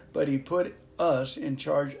God, but he put us in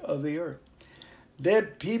charge of the earth.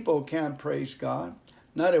 Dead people can't praise God.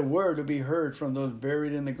 Not a word to be heard from those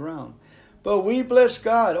buried in the ground. But we bless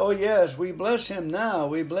God. Oh yes, we bless him now.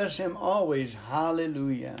 We bless him always.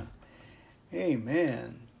 Hallelujah.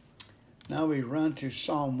 Amen. Now we run to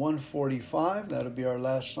Psalm 145. That'll be our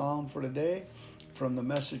last psalm for today from the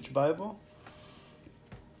Message Bible.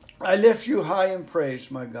 I lift you high in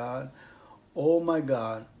praise, my God. Oh my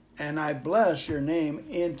God. And I bless your name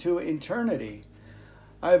into eternity.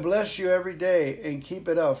 I bless you every day and keep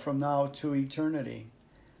it up from now to eternity.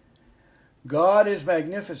 God is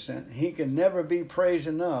magnificent. He can never be praised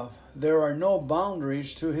enough. There are no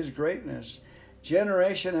boundaries to his greatness.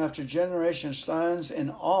 Generation after generation stands in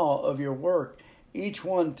awe of your work. Each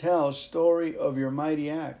one tells story of your mighty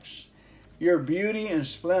acts. Your beauty and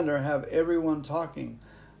splendor have everyone talking.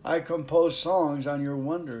 I compose songs on your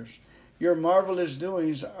wonders. Your marvelous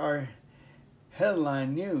doings are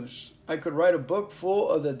headline news. I could write a book full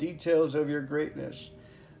of the details of your greatness.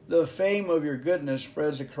 The fame of your goodness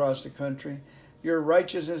spreads across the country. Your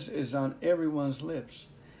righteousness is on everyone's lips.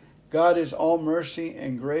 God is all mercy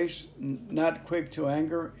and grace, not quick to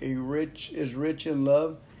anger, is rich in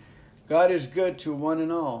love. God is good to one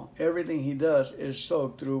and all. Everything he does is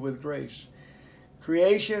soaked through with grace.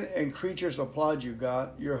 Creation and creatures applaud you,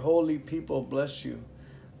 God. Your holy people bless you.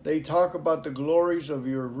 They talk about the glories of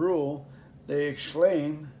your rule. They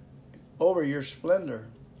exclaim over your splendor,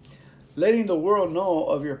 letting the world know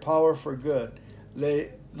of your power for good,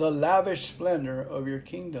 the lavish splendor of your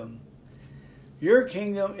kingdom. Your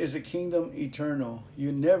kingdom is a kingdom eternal.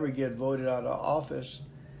 You never get voted out of office.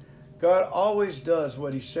 God always does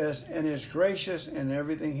what he says and is gracious in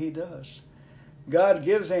everything he does. God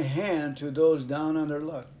gives a hand to those down on their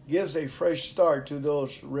luck, gives a fresh start to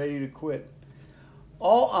those ready to quit.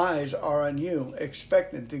 All eyes are on you,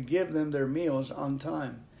 expectant to give them their meals on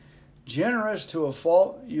time. Generous to a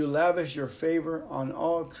fault, you lavish your favor on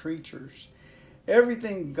all creatures.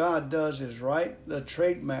 Everything God does is right. The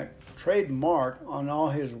trademark on all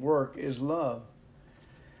his work is love.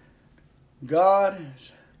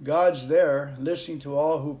 God's there, listening to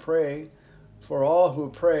all who pray, for all who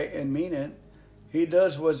pray and mean it. He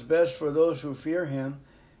does what's best for those who fear him,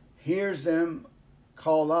 hears them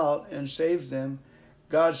call out and saves them.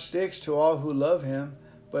 God sticks to all who love him,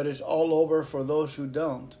 but it's all over for those who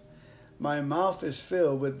don't. My mouth is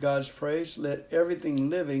filled with God's praise. Let everything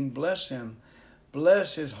living bless him.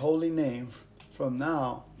 Bless his holy name from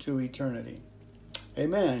now to eternity.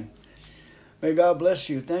 Amen. May God bless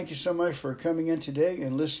you. Thank you so much for coming in today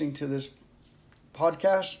and listening to this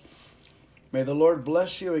podcast. May the Lord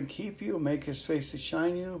bless you and keep you, make his face to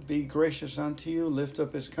shine you, be gracious unto you, lift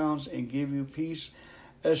up his countenance and give you peace,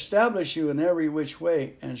 establish you in every which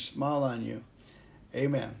way, and smile on you.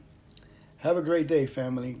 Amen. Have a great day,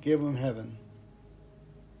 family. Give him heaven.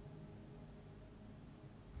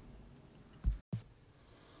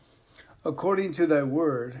 According to thy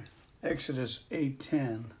word, Exodus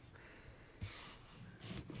 8:10.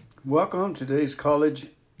 Welcome to today's college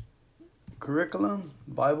curriculum,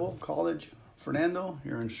 Bible College. Fernando,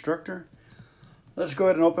 your instructor. Let's go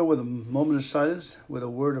ahead and open with a moment of silence with a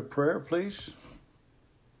word of prayer, please.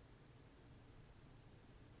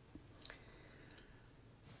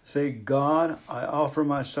 Say, God, I offer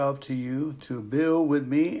myself to you to build with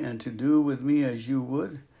me and to do with me as you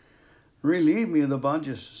would. Relieve me of the bondage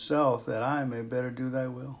of self that I may better do thy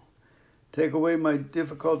will. Take away my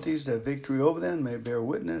difficulties that victory over them may bear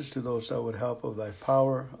witness to those that would help of thy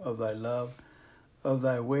power, of thy love, of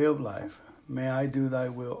thy way of life. May I do thy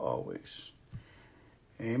will always.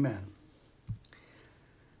 Amen.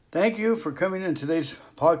 Thank you for coming in today's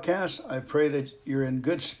podcast. I pray that you're in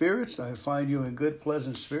good spirits. I find you in good,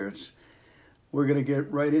 pleasant spirits. We're going to get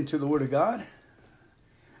right into the Word of God.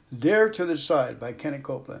 Dare to Decide by Kenneth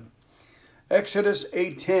Copeland. Exodus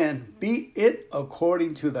 8:10, be it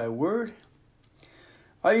according to thy word.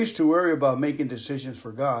 I used to worry about making decisions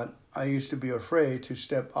for God. I used to be afraid to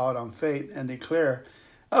step out on faith and declare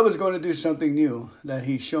I was going to do something new that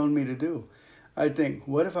He's shown me to do. I'd think,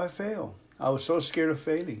 what if I fail? I was so scared of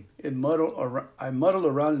failing. I muddled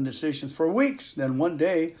around in decisions for weeks. Then one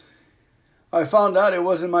day, I found out it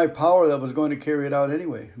wasn't my power that was going to carry it out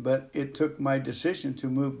anyway. But it took my decision to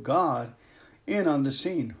move God in on the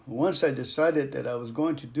scene. Once I decided that I was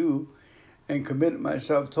going to do and commit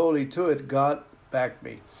myself totally to it, God backed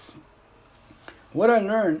me. What I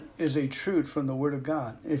learned is a truth from the Word of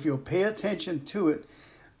God. If you'll pay attention to it,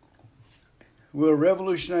 it will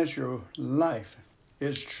revolutionize your life.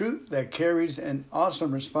 It's truth that carries an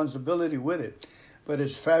awesome responsibility with it, but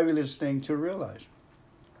it's a fabulous thing to realize.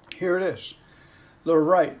 Here it is. The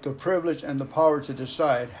right, the privilege, and the power to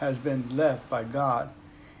decide has been left by God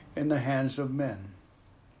in the hands of men.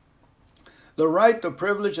 The right, the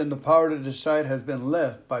privilege, and the power to decide has been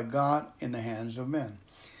left by God in the hands of men.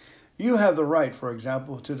 You have the right, for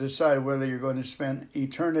example, to decide whether you're going to spend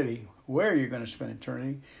eternity, where you're going to spend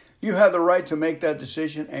eternity. You have the right to make that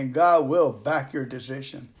decision, and God will back your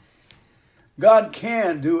decision. God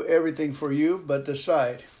can do everything for you, but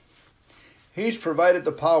decide. He's provided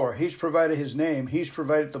the power. He's provided His name. He's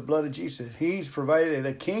provided the blood of Jesus. He's provided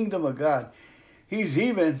the kingdom of God. He's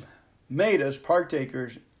even made us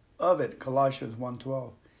partakers of it, Colossians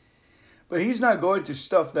 1:12. But He's not going to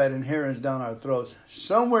stuff that inheritance down our throats.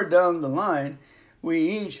 Somewhere down the line, we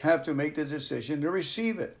each have to make the decision to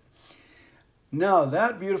receive it. Now,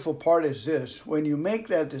 that beautiful part is this. When you make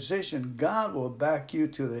that decision, God will back you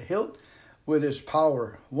to the hilt with His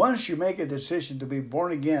power. Once you make a decision to be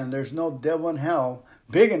born again, there's no devil in hell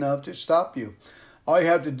big enough to stop you. All you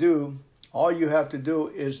have to do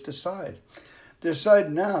is decide.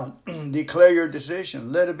 Decide now. Declare your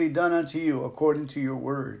decision. Let it be done unto you according to your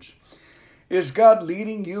words. Is God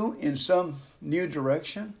leading you in some new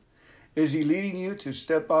direction? Is He leading you to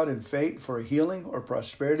step out in faith for healing or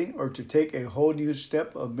prosperity, or to take a whole new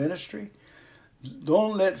step of ministry?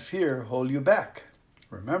 Don't let fear hold you back.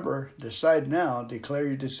 Remember, decide now, declare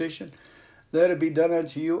your decision. Let it be done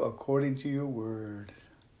unto you according to your word.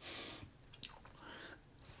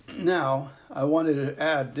 Now, I wanted to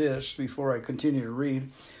add this before I continue to read,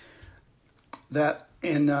 that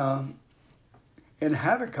in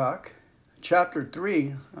Habakkuk chapter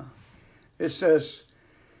 3, it says,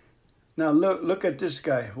 now look at this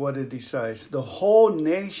guy, what it decides. The whole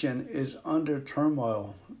nation is under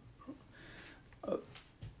turmoil.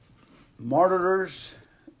 Marauders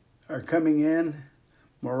are coming in.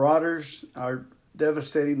 Marauders are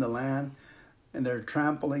devastating the land, and they're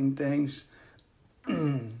trampling things.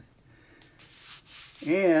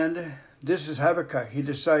 And this is Habakkuk. He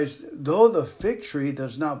decides, though the fig tree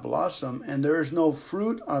does not blossom, and there is no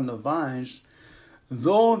fruit on the vines,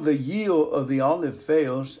 though the yield of the olive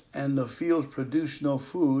fails, and the fields produce no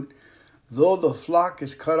food, though the flock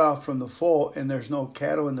is cut off from the fold, and there's no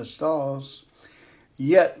cattle in the stalls,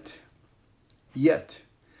 yet,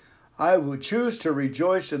 I will choose to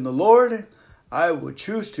rejoice in the Lord. I will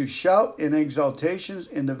choose to shout in exaltations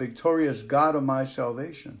in the victorious God of my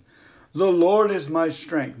salvation. The Lord is my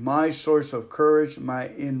strength, my source of courage, my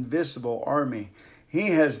invisible army. He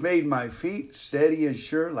has made my feet steady and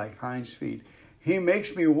sure like hinds' feet. He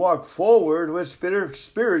makes me walk forward with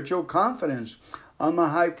spiritual confidence on the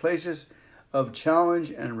high places of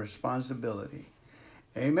challenge and responsibility.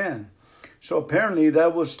 Amen. So apparently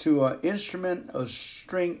that was to an instrument of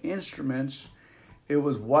string instruments. It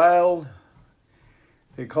was wild.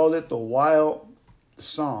 They called it the wild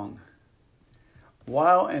song.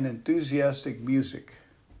 Wild and enthusiastic music.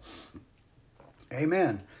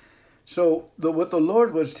 Amen. So what the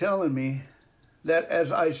Lord was telling me, that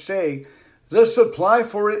as I say, The supply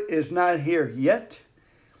for it is not here yet.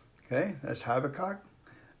 Okay, that's Habakkuk.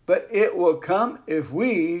 But it will come if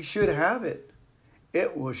we should have it.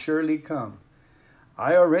 It will surely come.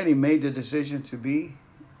 I already made the decision to be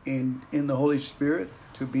in the Holy Spirit,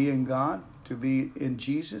 to be in God, to be in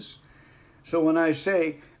Jesus. So when I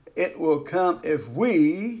say it will come if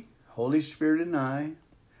we, Holy Spirit and I,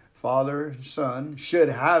 Father and Son, should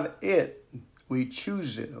have it, we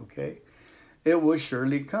choose it, okay? It will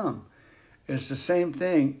surely come. It's the same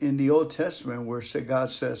thing in the Old Testament where God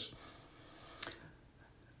says,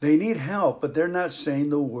 they need help, but they're not saying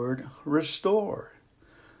the word restore.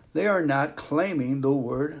 They are not claiming the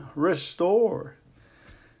word restore.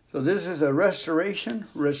 So this is a restoration,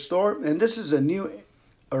 restore, and this is a new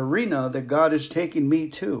arena that God is taking me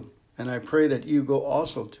to. And I pray that you go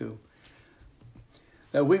also to.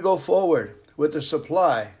 That we go forward with the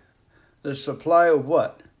supply. The supply of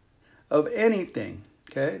what? Of anything.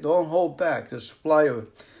 Okay? Don't hold back. The supply of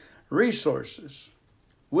resources,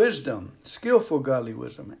 wisdom, skillful godly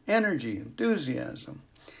wisdom, energy, enthusiasm,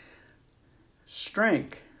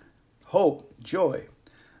 strength, hope, joy.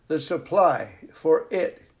 The supply for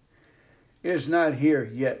it is not here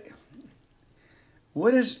yet.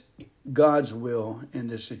 What is God's will in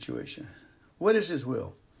this situation? What is his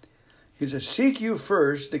will? He says, seek you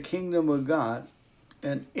first the kingdom of God,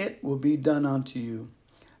 and it will be done unto you,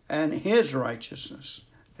 and his righteousness,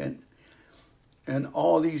 and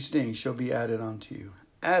all these things shall be added unto you.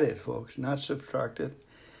 Added, folks, not subtracted,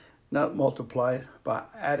 not multiplied, but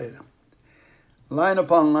added. Line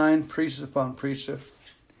upon line, precept upon precept.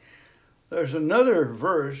 There's another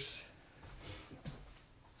verse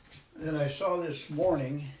that I saw this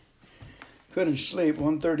morning. Couldn't sleep,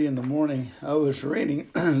 1:30 in the morning. I was reading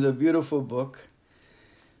the beautiful book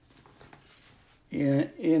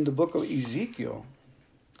in the book of Ezekiel.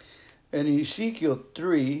 And in Ezekiel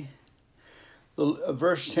 3,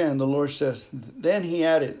 verse 10, the Lord says, then he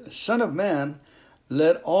added, Son of man,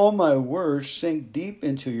 let all my words sink deep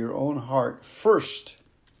into your own heart first.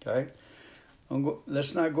 Okay?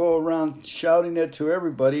 Let's not go around shouting it to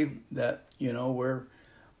everybody that,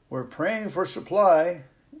 we're praying for supply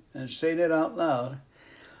and saying it out loud.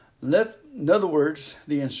 In other words,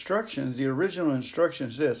 the original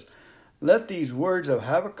instructions is, let these words of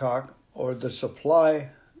Habakkuk, or the supply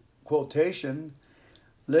quotation,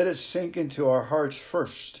 let it sink into our hearts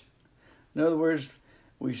first. In other words,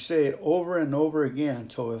 we say it over and over again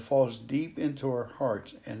until it falls deep into our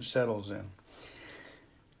hearts and settles in.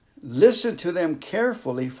 Listen to them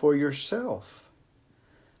carefully for yourself.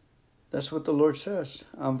 That's what the Lord says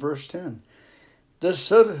on verse 10. The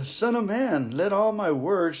Son of man, let all my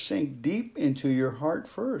words sink deep into your heart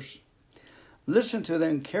first. Listen to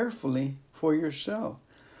them carefully for yourself.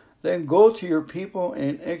 Then go to your people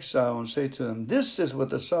in exile and say to them, this is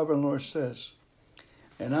what the sovereign Lord says.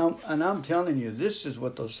 And I'm telling you, this is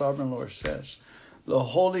what the sovereign Lord says. The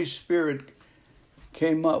Holy Spirit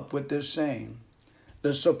came up with this saying.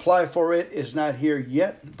 The supply for it is not here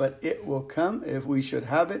yet, but it will come. If we should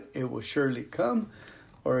have it, it will surely come.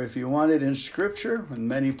 Or if you want it in Scripture, in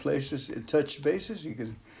many places it touch bases,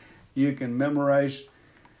 you can memorize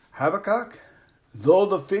Habakkuk. Though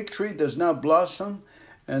the fig tree does not blossom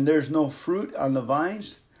and there's no fruit on the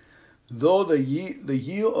vines, though the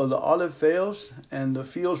yield of the olive fails and the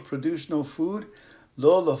fields produce no food,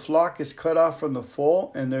 though the flock is cut off from the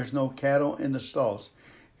fold and there's no cattle in the stalls.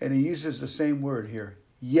 And he uses the same word here.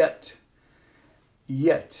 Yet,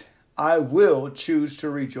 I will choose to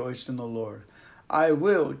rejoice in the Lord. I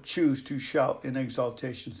will choose to shout in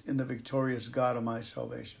exaltations in the victorious God of my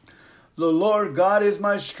salvation. The Lord God is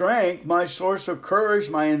my strength, my source of courage,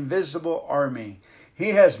 my invisible army. He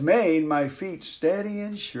has made my feet steady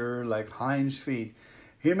and sure like hinds' feet.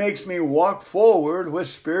 He makes me walk forward with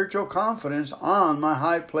spiritual confidence on my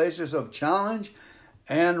high places of challenge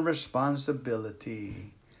and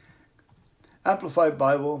responsibility. Amplified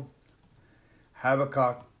Bible,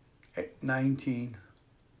 Habakkuk 19,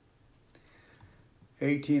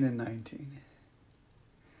 18 and 19.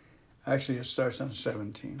 Actually, it starts on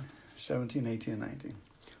 17, 18, and 19.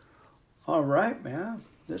 All right, man.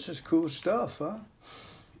 This is cool stuff, huh?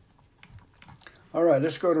 All right,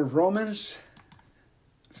 let's go to Romans.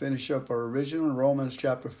 Finish up our original Romans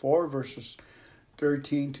chapter 4, verses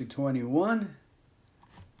 13 to 21.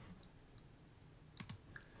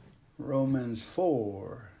 Romans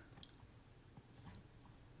 4.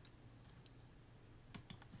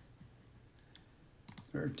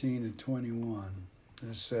 (13 and 21).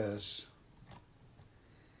 It says,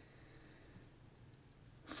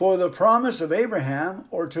 for the promise of Abraham,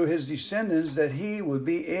 or to his descendants, that he would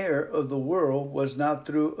be heir of the world, was not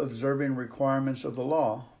through observing requirements of the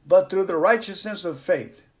law, but through the righteousness of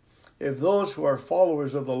faith. If those who are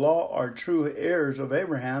followers of the law are true heirs of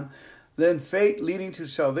Abraham, then faith leading to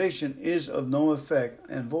salvation is of no effect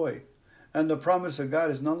and void, and the promise of God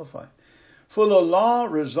is nullified. For the law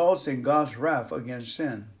results in God's wrath against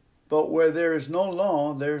sin, but where there is no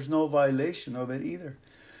law, there is no violation of it either.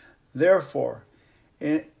 Therefore,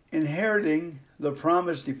 inheriting the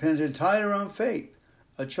promise depends entirely on faith,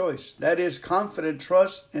 a choice. That is, confident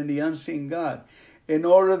trust in the unseen God, in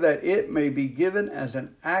order that it may be given as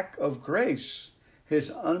an act of grace,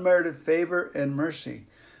 his unmerited favor and mercy,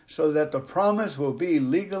 so that the promise will be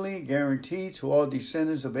legally guaranteed to all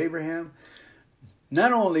descendants of Abraham,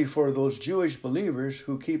 not only for those Jewish believers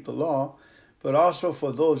who keep the law, but also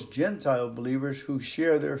for those Gentile believers who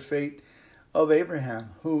share their faith of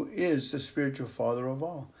Abraham, who is the spiritual father of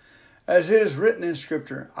all. As it is written in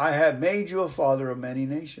Scripture, I have made you a father of many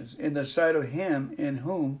nations, in the sight of him in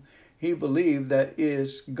whom he believed, that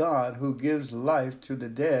is God, who gives life to the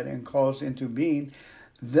dead and calls into being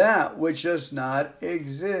that which does not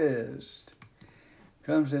exist.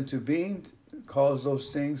 Comes into being, calls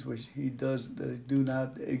those things which he does that do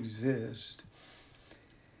not exist.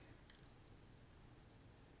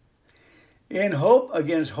 In hope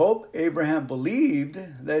against hope, Abraham believed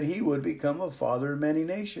that he would become a father of many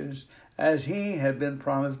nations, as he had been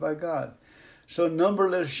promised by God. So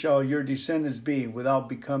numberless shall your descendants be. Without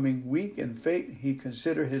becoming weak in faith, he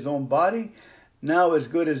considered his own body now as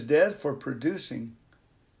good as dead for producing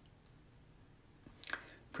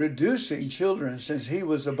children, since he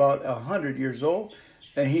was about 100 years old,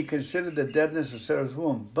 and he considered the deadness of Sarah's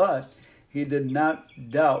womb. But he did not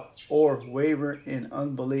doubt or waver in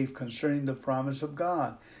unbelief concerning the promise of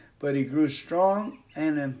God, but he grew strong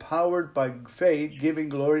and empowered by faith, giving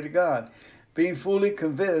glory to God, being fully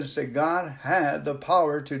convinced that God had the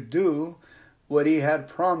power to do what he had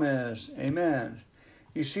promised. Amen.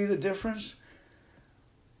 You see the difference?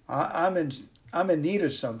 I'm in need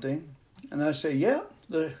of something, and I say, yeah.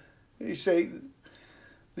 You say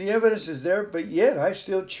the evidence is there, but yet I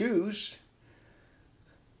still choose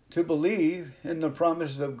to believe in the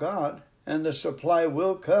promises of God, and the supply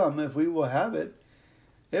will come if we will have it.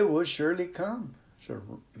 It will surely come. So,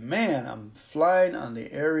 man, I'm flying on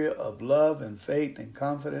the area of love and faith and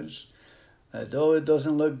confidence. Though it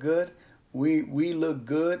doesn't look good, we look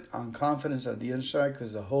good on confidence on the inside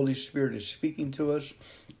because the Holy Spirit is speaking to us.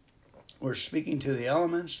 We're speaking to the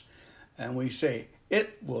elements, and we say,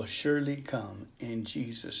 it will surely come in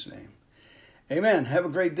Jesus' name. Amen. Have a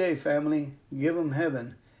great day, family. Give them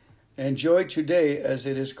heaven. Enjoy today as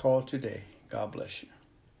it is called today. God bless you.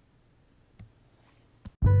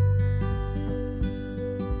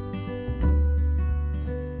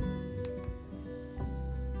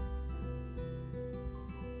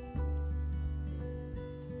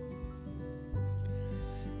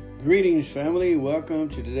 Greetings, family. Welcome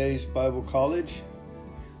to today's Bible College.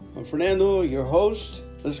 I'm Fernando, your host.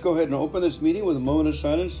 Let's go ahead and open this meeting with a moment of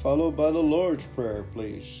silence, followed by the Lord's Prayer,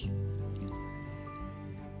 please.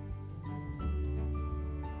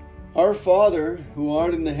 Our Father, who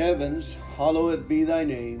art in the heavens, hallowed be thy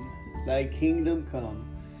name. Thy kingdom come.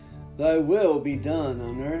 Thy will be done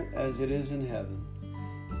on earth as it is in heaven.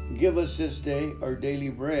 Give us this day our daily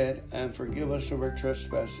bread, and forgive us of our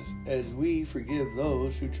trespasses, as we forgive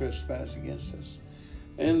those who trespass against us.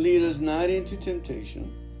 And lead us not into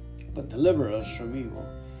temptation, but deliver us from evil.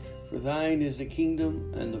 For thine is the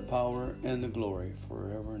kingdom, and the power, and the glory,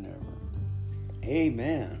 forever and ever.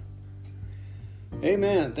 Amen.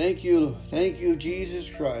 Amen. Thank you, Jesus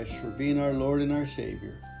Christ, for being our Lord and our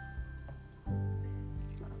Savior.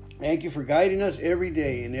 Thank you for guiding us every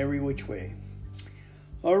day in every which way.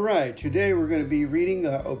 All right, today we're going to be reading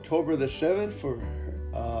October the 7th for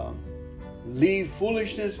Leave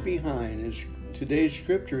Foolishness Behind. Today's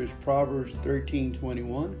scripture is Proverbs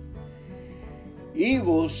 13:21.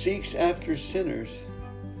 Evil seeks after sinners,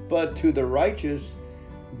 but to the righteous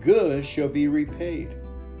good shall be repaid.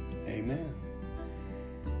 Amen.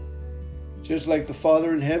 Just like the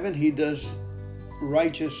Father in heaven, he does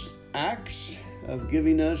righteous acts of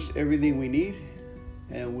giving us everything we need,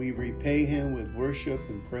 and we repay him with worship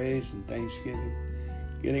and praise and thanksgiving,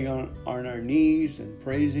 getting on our knees and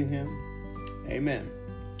praising him. Amen.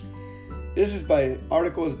 This is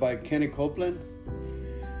article is by Kenny Copeland.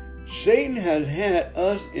 Satan has had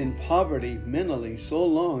us in poverty mentally so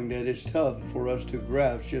long that it's tough for us to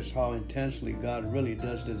grasp just how intensely God really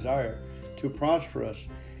does desire to prosper us,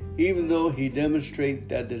 even though he demonstrates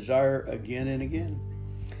that desire again and again.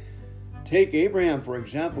 Take Abraham, for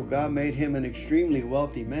example. God made him an extremely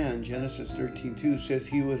wealthy man. Genesis 13:2 says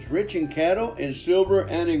he was rich in cattle, in silver,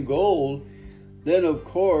 and in gold. Then, of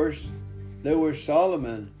course, There was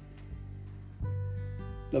Solomon.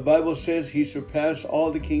 The Bible says he surpassed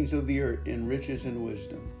all the kings of the earth in riches and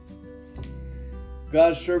wisdom.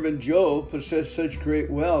 God's servant Job possessed such great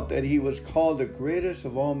wealth that he was called the greatest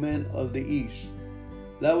of all men of the East.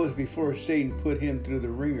 That was before Satan put him through the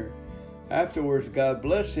ringer. Afterwards, God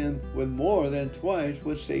blessed him with more than twice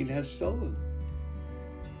what Satan had stolen.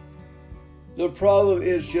 The problem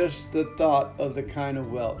is just the thought of the kind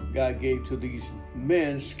of wealth God gave to these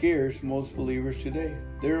men scares most believers today.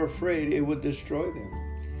 They're afraid it would destroy them.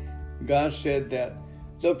 God said that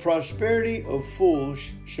the prosperity of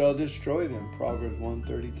fools shall destroy them, Proverbs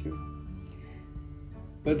 1:32.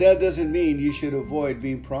 But that doesn't mean you should avoid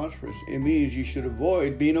being prosperous. It means you should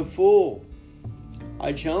avoid being a fool.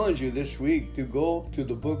 I challenge you this week to go to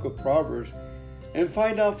the book of Proverbs and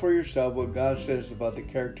find out for yourself what God says about the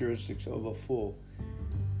characteristics of a fool.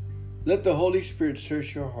 Let the Holy Spirit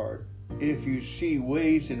search your heart. If you see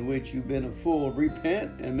ways in which you've been a fool,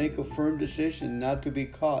 repent and make a firm decision not to be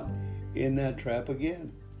caught in that trap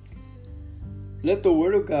again. Let the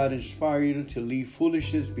Word of God inspire you to leave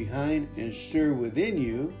foolishness behind and stir within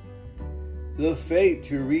you the faith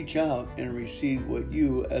to reach out and receive what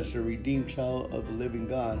you, as a redeemed child of the living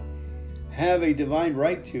God, have a divine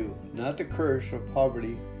right to, not the curse of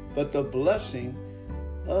poverty, but the blessing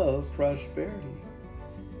of prosperity.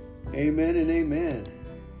 Amen and amen.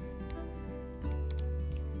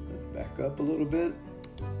 Let's back up a little bit.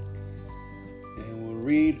 And we'll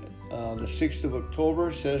read the 6th of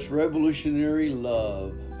October. Says Revolutionary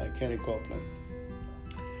Love by Kenneth Copeland.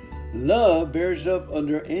 Love bears up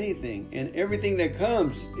under anything and everything that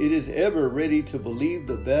comes. It is ever ready to believe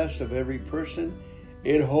the best of every person.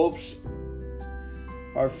 It hopes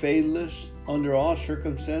are faithless under all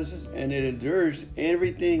circumstances, and it endures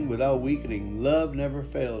everything without weakening. Love never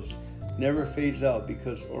fails, never fades out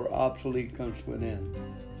because or obsolete comes to an end.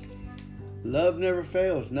 Love never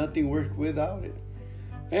fails. Nothing works without it.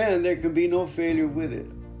 And there can be no failure with it.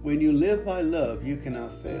 When you live by love, you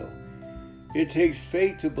cannot fail. It takes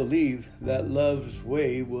faith to believe that love's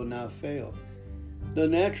way will not fail. The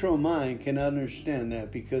natural mind cannot understand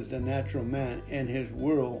that because the natural man and his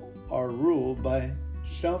world are ruled by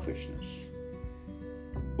selfishness.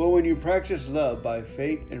 But when you practice love by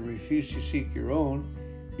faith and refuse to seek your own,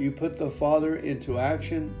 you put the Father into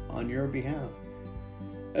action on your behalf.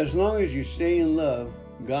 As long as you stay in love,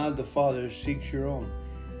 God the Father seeks your own.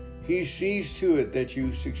 He sees to it that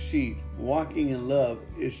you succeed. Walking in love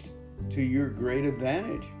is to your great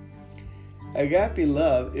advantage. Agape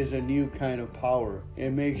love is a new kind of power.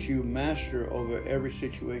 It makes you master over every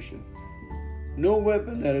situation. No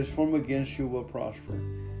weapon that is formed against you will prosper.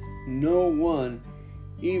 No one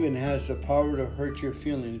even has the power to hurt your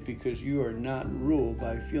feelings because you are not ruled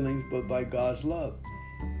by feelings but by God's love.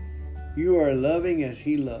 You are loving as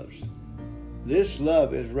He loves. This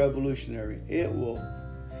love is revolutionary. It will.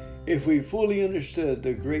 If we fully understood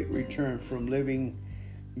the great return from living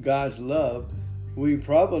God's love, we'd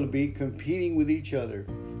probably be competing with each other.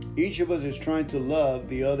 Each of us is trying to love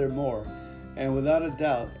the other more. And without a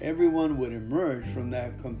doubt, everyone would emerge from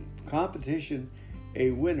that competition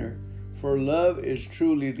a winner, for love is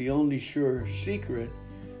truly the only sure secret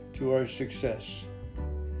to our success.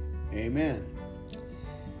 Amen.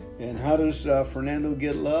 And how does Fernando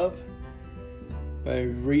get love? By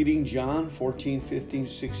reading John 14, 15,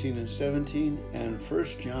 16, and 17, and 1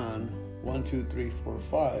 John 1, 2, 3, 4,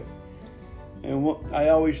 5. And what I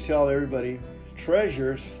always tell everybody,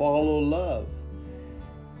 treasures follow love.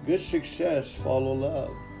 Good success follow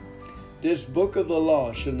love. This book of the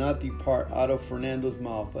law shall not depart out of Fernando's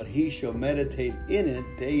mouth, but he shall meditate in it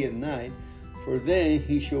day and night, for then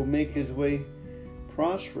he shall make his way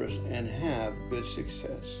prosperous and have good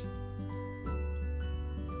success.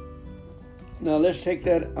 Now let's take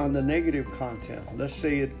that on the negative content. Let's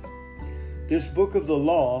say it. This book of the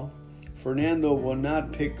law, Fernando will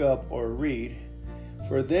not pick up or read,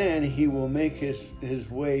 for then he will make his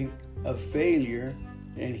way a failure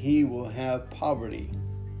and he will have poverty.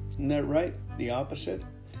 Isn't that right? The opposite?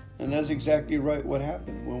 And that's exactly right what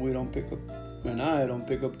happened when we don't pick up, when I don't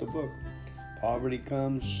pick up the book. Poverty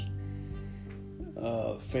comes,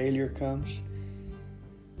 failure comes.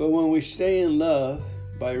 But when we stay in love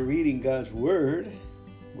by reading God's Word,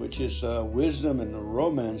 which is wisdom and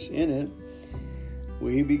romance in it,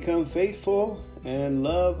 we become faithful and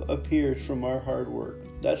love appears from our hard work.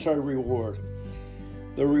 That's our reward.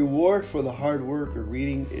 The reward for the hard work of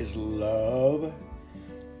reading is love,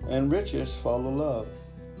 and riches follow love.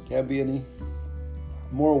 Can't be any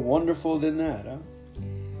more wonderful than that, huh?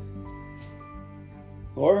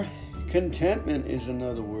 Or contentment is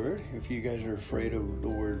another word, if you guys are afraid of the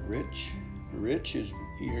word rich. Rich is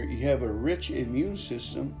you have a rich immune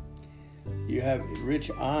system. You have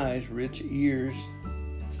rich eyes, rich ears,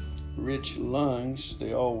 rich lungs.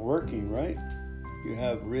 They all working, right? You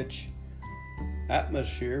have rich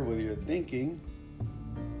atmosphere with your thinking.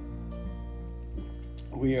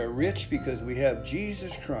 We are rich because we have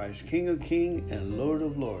Jesus Christ, King of Kings and Lord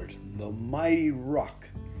of Lords, the mighty rock,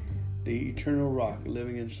 the eternal rock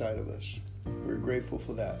living inside of us. We're grateful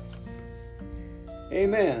for that.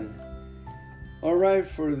 Amen. All right,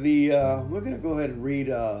 we're going to go ahead and read,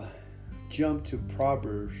 jump to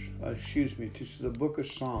to the book of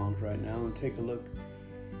Psalms right now and take a look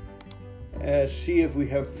and see if we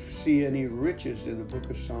see any riches in the book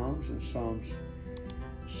of Psalms, in Psalms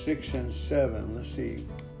 6 and 7. Let's see.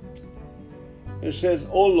 It says,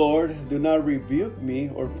 O Lord, do not rebuke me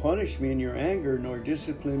or punish me in your anger, nor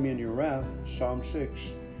discipline me in your wrath. Psalm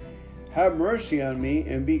 6. Have mercy on me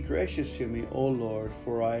and be gracious to me, O Lord,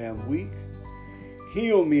 for I am weak.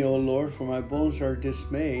 Heal me, O Lord, for my bones are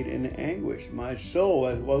dismayed in anguish. My soul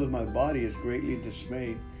as well as my body is greatly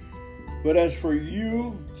dismayed. But as for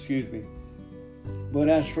you,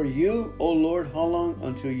 O Lord, how long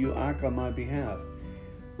until you act on my behalf?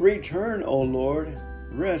 Return, O Lord,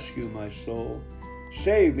 rescue my soul.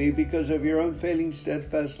 Save me because of your unfailing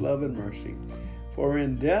steadfast love and mercy. For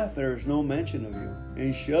in death there is no mention of you.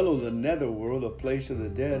 In Sheol, the netherworld, the place of the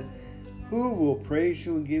dead, who will praise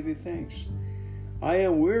you and give you thanks? I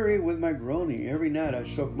am weary with my groaning. Every night I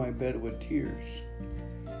soak my bed with tears.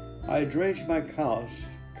 I drench my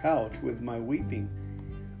couch with my weeping.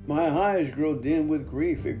 My eyes grow dim with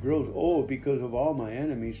grief. It grows old because of all my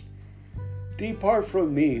enemies. Depart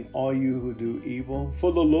from me, all you who do evil,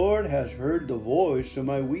 for the Lord has heard the voice of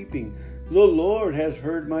my weeping. The Lord has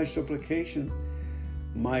heard my supplication,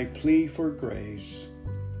 my plea for grace.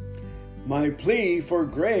 My plea for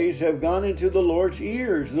grace have gone into the Lord's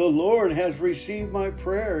ears. The Lord has received my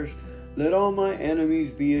prayers. Let all my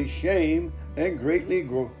enemies be ashamed and greatly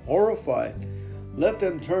horrified. Let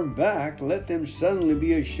them turn back. Let them suddenly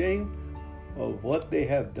be ashamed of what they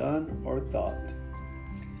have done or thought.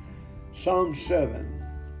 Psalm 7.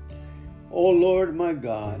 O Lord my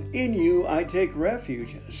God, in you I take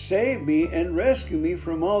refuge. Save me and rescue me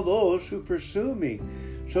from all those who pursue me,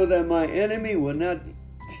 so that my enemy will not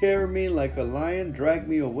tear me like a lion, drag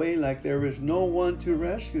me away like there is no one to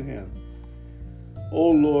rescue him. O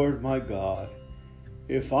Lord my God,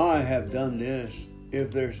 if I have done this,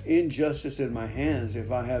 if there's injustice in my hands,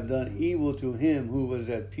 if I have done evil to him who was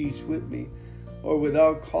at peace with me, or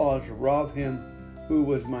without cause rob him who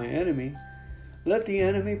was my enemy, let the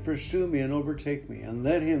enemy pursue me and overtake me, and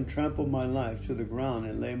let him trample my life to the ground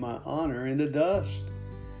and lay my honor in the dust.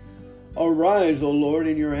 Arise, O Lord,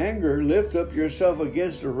 in your anger. Lift up yourself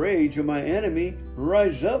against the rage of my enemy.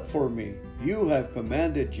 Rise up for me. You have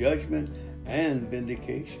commanded judgment and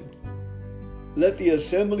vindication. Let the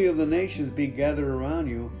assembly of the nations be gathered around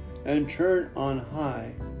you, and turn on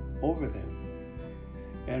high over them,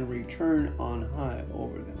 and return on high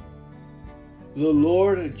over them. The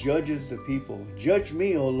Lord judges the people. Judge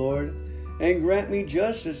me, O Lord, and grant me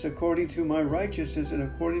justice according to my righteousness and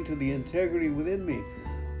according to the integrity within me.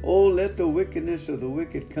 O let the wickedness of the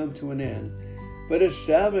wicked come to an end, but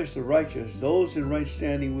establish the righteous, those in right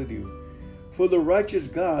standing with you. For the righteous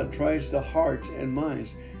God tries the hearts and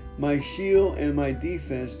minds. My shield and my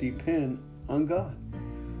defense depend on God,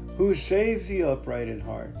 who saves the upright in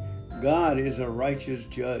heart. God is a righteous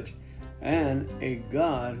judge, and a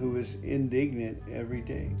God who is indignant every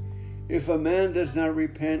day. If a man does not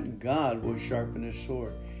repent, God will sharpen his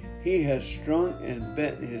sword. He has strung and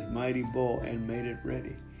bent his mighty bow and made it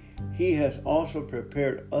ready. He has also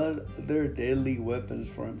prepared other deadly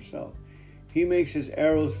weapons for himself. He makes his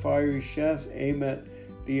arrows fiery shafts aim at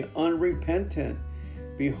the unrepentant.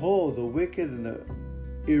 Behold, the wicked and the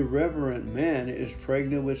irreverent man is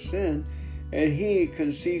pregnant with sin, and he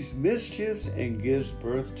conceives mischiefs and gives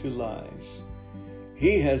birth to lies.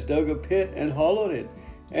 He has dug a pit and hollowed it,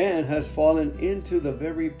 and has fallen into the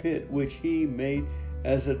very pit which he made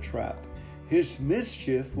as a trap. His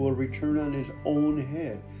mischief will return on his own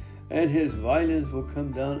head, and his violence will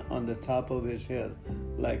come down on the top of his head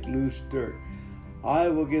like loose dirt. I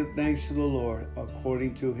will give thanks to the Lord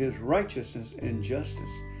according to his righteousness and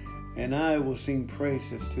justice, and I will sing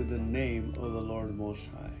praises to the name of the Lord Most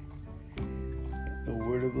High. The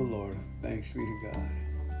word of the Lord. Thanks be to God.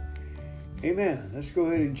 Amen. Let's go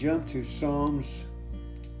ahead and jump to Psalms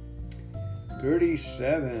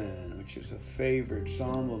 37, which is a favorite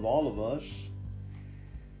psalm of all of us.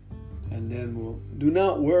 And then we'll do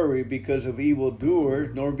not worry because of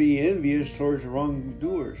evildoers, nor be envious towards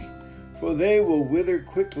wrongdoers. for they will wither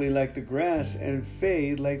quickly like the grass and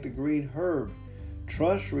fade like the green herb.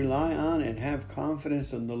 Trust, rely on, and have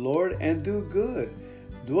confidence in the Lord, and do good.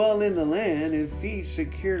 Dwell in the land and feed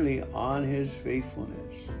securely on his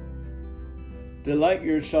faithfulness. Delight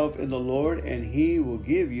yourself in the Lord, and he will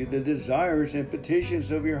give you the desires and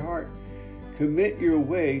petitions of your heart. Commit your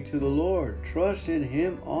way to the Lord. Trust in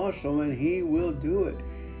him also, and he will do it.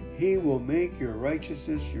 He will make your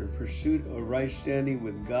righteousness, your pursuit of right standing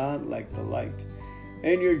with God, like the light,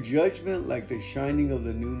 and your judgment like the shining of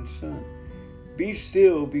the noon sun. Be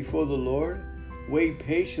still before the Lord. Wait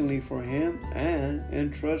patiently for him, and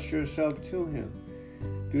entrust yourself to him.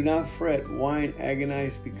 Do not fret, whine,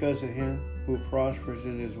 agonize because of him who prospers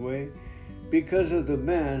in his way, because of the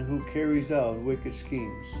man who carries out wicked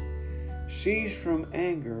schemes. Cease from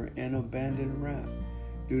anger and abandon wrath.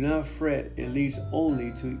 Do not fret, it leads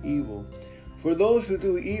only to evil. For those who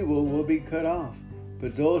do evil will be cut off,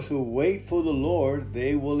 but those who wait for the Lord,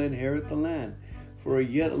 they will inherit the land. For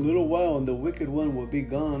yet a little while, and the wicked one will be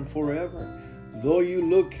gone forever. Though you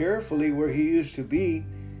look carefully where he used to be,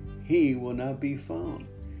 he will not be found.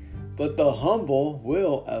 But the humble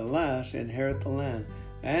will at last inherit the land,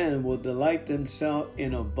 and will delight themselves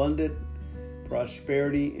in abundant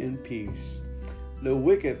prosperity and peace. The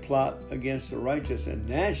wicked plot against the righteous and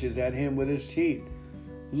gnashes at him with his teeth.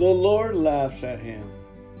 The Lord laughs at him,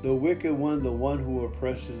 the wicked one, the one who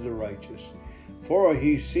oppresses the righteous. For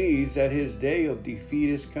he sees that his day of defeat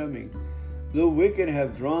is coming. The wicked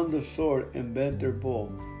have drawn the sword and bent their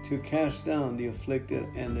bow, to cast down the afflicted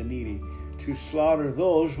and the needy, to slaughter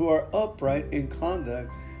those who are upright in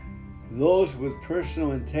conduct, those with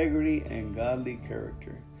personal integrity and godly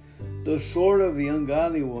character. The sword of the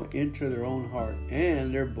ungodly will enter their own heart,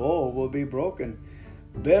 and their bow will be broken.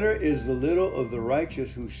 Better is the little of the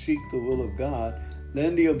righteous who seek the will of God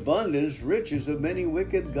than the abundance riches of many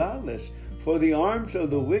wicked godless. For the arms of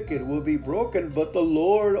the wicked will be broken, but the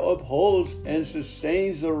Lord upholds and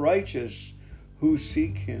sustains the righteous who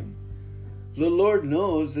seek him. The Lord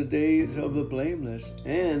knows the days of the blameless,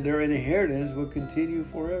 and their inheritance will continue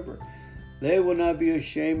forever. They will not be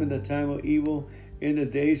ashamed in the time of evil. In the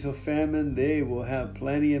days of famine, they will have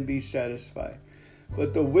plenty and be satisfied.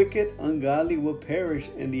 But the wicked, ungodly will perish,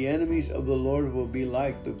 and the enemies of the Lord will be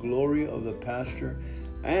like the glory of the pasture,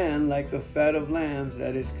 and like the fat of lambs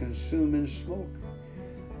that is consumed in smoke.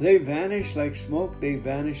 They vanish like smoke, they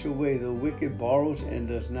vanish away. The wicked borrows and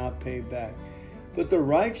does not pay back. But the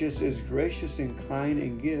righteous is gracious and kind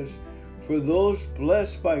and gives, for those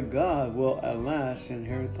blessed by God will at last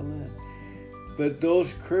inherit the land. But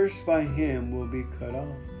those cursed by him will be cut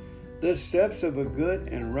off. The steps of a good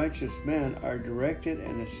and righteous man are directed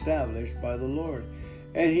and established by the Lord,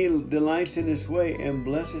 and he delights in his way and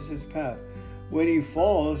blesses his path. When he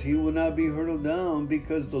falls, he will not be hurled down,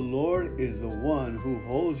 because the Lord is the one who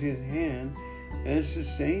holds his hand and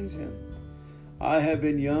sustains him. I have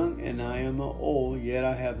been young and I am old, yet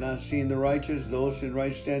I have not seen the righteous, those in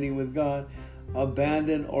right standing with God,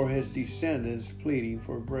 abandoned, or his descendants pleading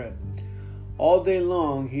for bread. All day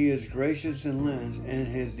long he is gracious and lends, and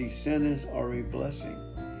his descendants are a blessing.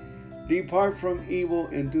 Depart from evil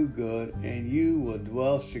and do good, and you will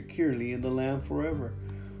dwell securely in the land forever.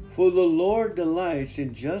 For the Lord delights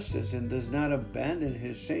in justice and does not abandon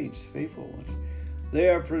his saints, faithful ones. They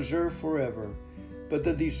are preserved forever, but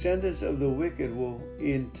the descendants of the wicked will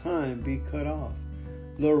in time be cut off.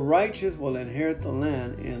 The righteous will inherit the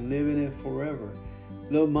land and live in it forever.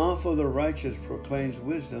 The mouth of the righteous proclaims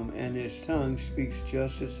wisdom, and his tongue speaks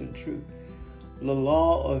justice and truth. The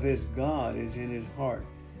law of his God is in his heart.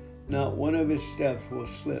 Not one of his steps will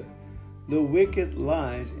slip. The wicked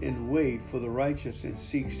lies in wait for the righteous and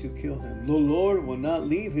seeks to kill him. The Lord will not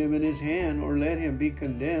leave him in his hand, or let him be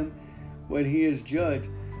condemned when he is judged.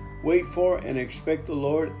 Wait for and expect the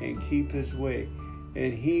Lord, and keep his way,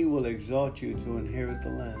 and he will exalt you to inherit the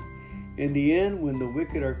land. In the end, when the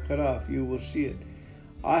wicked are cut off, you will see it.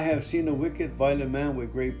 I have seen a wicked, violent man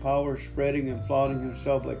with great power, spreading and flaunting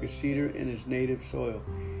himself like a cedar in his native soil.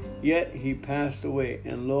 Yet he passed away,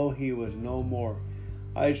 and lo, he was no more.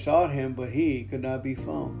 I sought him, but he could not be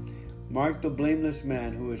found. Mark the blameless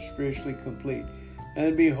man who is spiritually complete,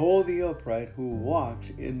 and behold the upright who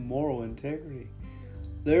walks in moral integrity.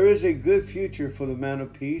 There is a good future for the man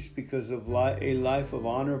of peace, because of a life of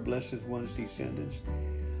honor blesses one's descendants.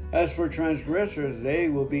 As for transgressors, they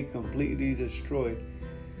will be completely destroyed.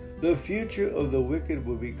 The future of the wicked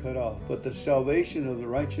will be cut off, but the salvation of the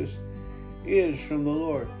righteous is from the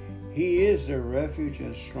Lord. He is their refuge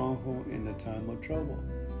and stronghold in the time of trouble.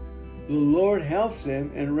 The Lord helps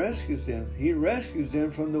them and rescues them. He rescues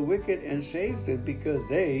them from the wicked and saves them, because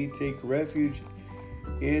they take refuge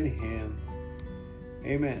in him.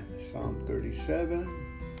 Amen. Psalm 37.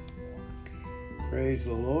 Praise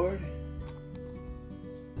the Lord.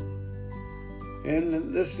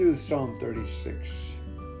 And let's do Psalm 36.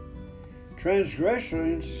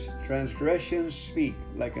 Transgressions speak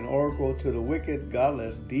like an oracle to the wicked,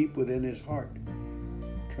 godless, deep within his heart.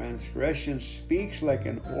 Transgression speaks like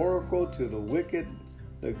an oracle to the wicked,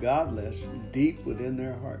 the godless, deep within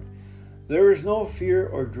their heart. There is no fear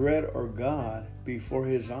or dread or God before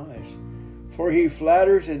his eyes. For he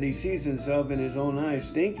flatters and deceives himself in his own eyes,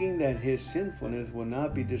 thinking that his sinfulness will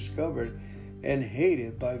not be discovered and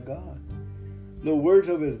hated by God. The words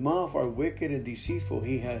of his mouth are wicked and deceitful.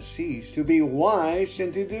 He has ceased to be wise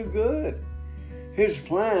and to do good. His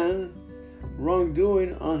plan,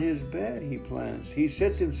 wrongdoing on his bed he plans. He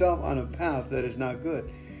sets himself on a path that is not good.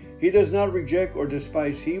 He does not reject or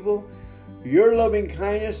despise evil. Your loving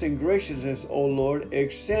kindness and graciousness, O Lord,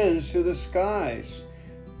 extends to the skies.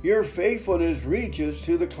 Your faithfulness reaches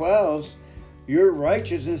to the clouds. Your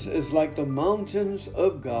righteousness is like the mountains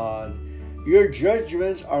of God. Your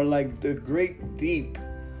judgments are like the great deep.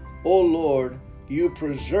 O Lord, you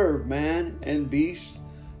preserve man and beast.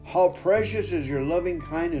 How precious is your loving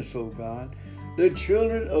kindness, O God. The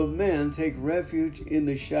children of men take refuge in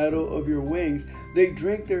the shadow of your wings. They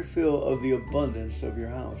drink their fill of the abundance of your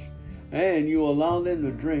house. And you allow them to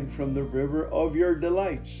drink from the river of your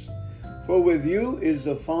delights. For with you is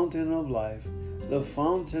the fountain of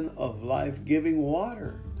life giving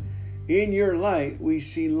water. In your light we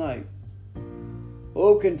see light.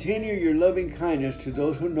 Oh, continue your loving kindness to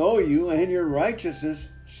those who know you, and your righteousness,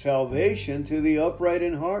 salvation to the upright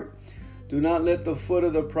in heart. Do not let the foot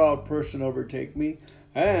of the proud person overtake me,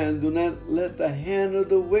 and do not let the hand of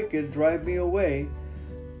the wicked drive me away.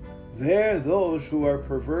 There those who are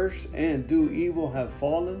perverse and do evil have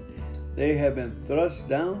fallen. They have been thrust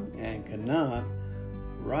down and cannot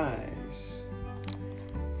rise.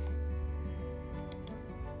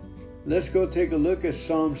 Let's go take a look at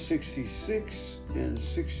Psalm 66 and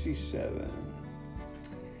 67.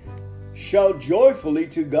 Shout joyfully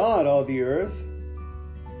to God, all the earth.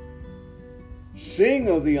 Sing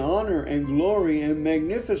of the honor and glory and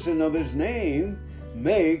magnificence of his name.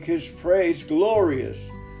 Make his praise glorious.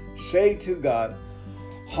 Say to God,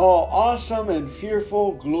 how awesome and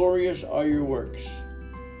fearful, glorious are your works.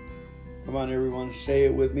 Come on, everyone, say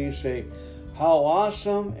it with me. Say, how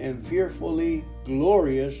awesome and fearfully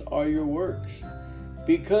glorious are your works.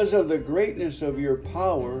 Because of the greatness of your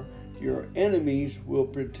power, your enemies will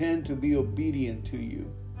pretend to be obedient to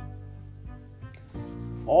you.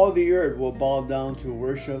 All the earth will bow down to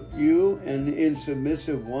worship you and in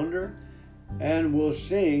submissive wonder, and will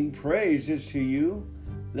sing praises to you.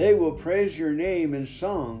 They will praise your name in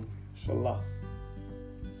song. Salah.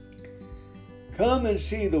 Come and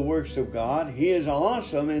see the works of God. He is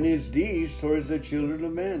awesome in his deeds towards the children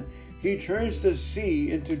of men. He turns the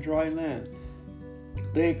sea into dry land.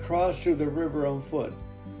 They cross through the river on foot.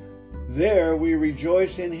 There we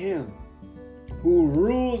rejoice in him, who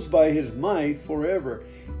rules by his might forever.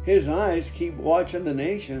 His eyes keep watch on the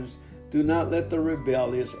nations. Do not let the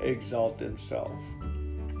rebellious exalt themselves.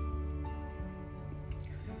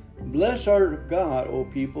 Bless our God, O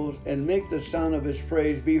peoples, and make the sound of his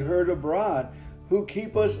praise be heard abroad, who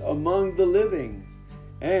keep us among the living,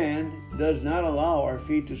 and does not allow our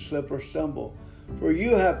feet to slip or stumble. For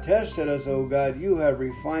you have tested us, O God. You have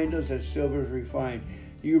refined us as silver is refined.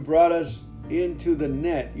 You brought us into the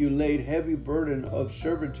net. You laid heavy burden of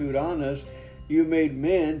servitude on us. You made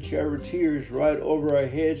men, charioteers, ride over our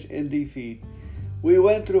heads in defeat. We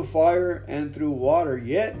went through fire and through water,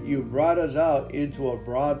 yet you brought us out into a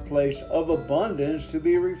broad place of abundance to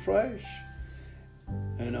be refreshed.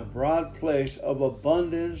 And a broad place of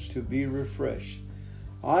abundance to be refreshed.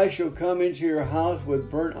 I shall come into your house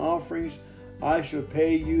with burnt offerings. I shall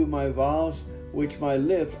pay you my vows, which my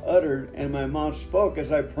lips uttered and my mouth spoke,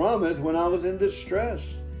 as I promised when I was in distress.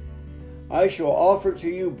 I shall offer to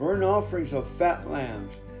you burnt offerings of fat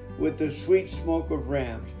lambs, with the sweet smoke of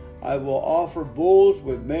rams. I will offer bulls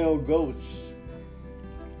with male goats.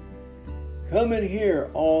 Come and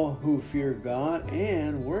hear, all who fear God,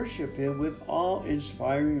 and worship him with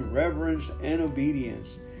awe-inspiring reverence and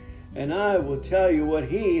obedience. And I will tell you what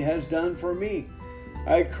he has done for me.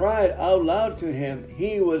 I cried out loud to him.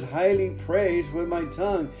 He was highly praised with my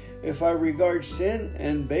tongue. If I regard sin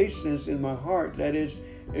and baseness in my heart, that is,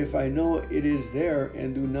 if I know it is there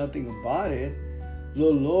and do nothing about it, the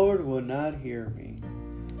Lord will not hear me.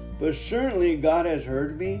 But certainly God has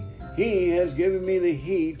heard me. He has given me the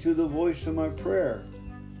heed to the voice of my prayer.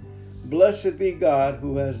 Blessed be God,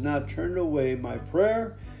 who has not turned away my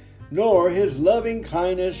prayer, nor his loving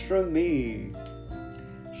kindness from me.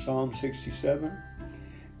 Psalm 67.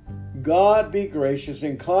 God be gracious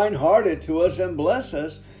and kind-hearted to us and bless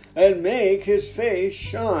us and make his face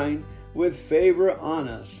shine with favor on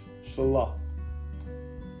us. Selah.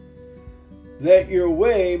 That your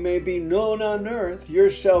way may be known on earth,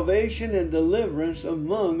 your salvation and deliverance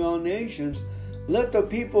among all nations. Let the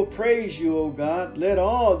people praise you, O God. Let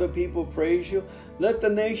all the people praise you. Let the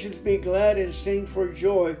nations be glad and sing for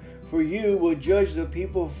joy, for you will judge the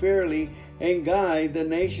people fairly and guide the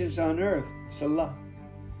nations on earth. Selah.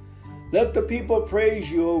 Let the people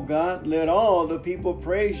praise you, O God. Let all the people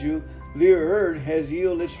praise you. The earth has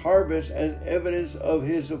yielded its harvest as evidence of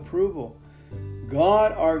his approval.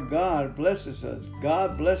 God our God blesses us.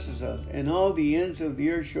 God blesses us, and all the ends of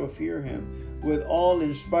the earth shall fear him with all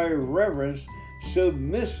inspired reverence,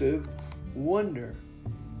 submissive wonder.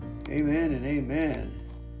 Amen and amen.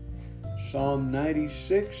 Psalm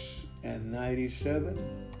 96 and 97.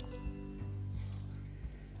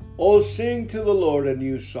 Oh, sing to the Lord a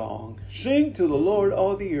new song. Sing to the Lord,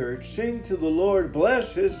 all the earth. Sing to the Lord,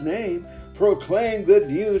 bless his name. Proclaim good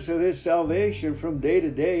news of his salvation from day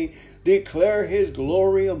to day. Declare his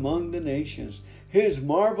glory among the nations, his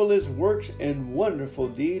marvelous works and wonderful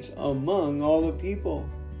deeds among all the people.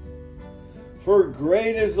 For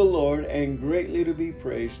great is the Lord and greatly to be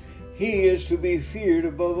praised. He is to be feared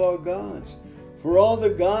above all gods. For all the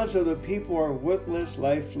gods of the people are worthless,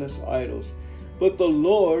 lifeless idols. But the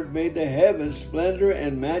Lord made the heavens. Splendor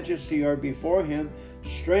and majesty are before him.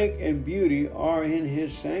 Strength and beauty are in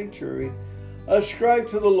his sanctuary. Ascribe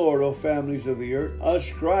to the Lord, O families of the earth.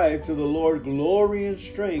 Ascribe to the Lord glory and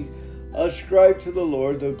strength. Ascribe to the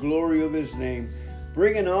Lord the glory of his name.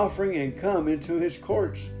 Bring an offering and come into his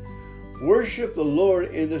courts. Worship the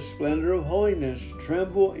Lord in the splendor of holiness.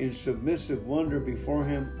 Tremble in submissive wonder before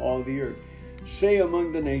him, all the earth. Say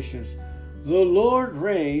among the nations, the Lord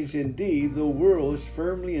reigns. Indeed, the world is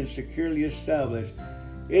firmly and securely established.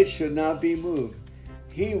 It should not be moved.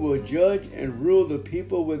 He will judge and rule the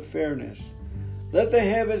people with fairness. Let the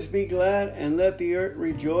heavens be glad and let the earth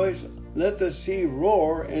rejoice. Let the sea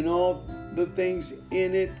roar and all the things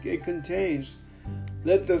in it contains.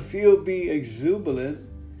 Let the field be exuberant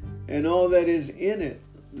and all that is in it.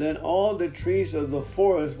 Then all the trees of the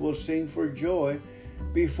forest will sing for joy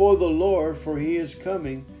before the Lord, for he is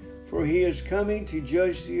coming. For he is coming to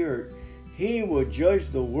judge the earth. He will judge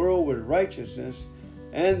the world with righteousness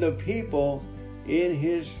and the people in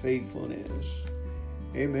his faithfulness.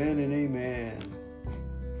 Amen and amen.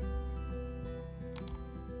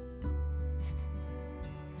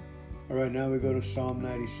 All right, now we go to Psalm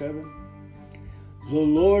 97. The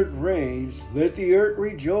Lord reigns. Let the earth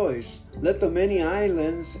rejoice. Let the many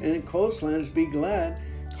islands and coastlands be glad.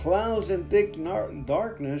 Clouds and thick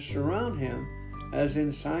darkness surround him, as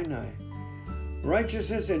in Sinai.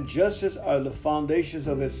 Righteousness and justice are the foundations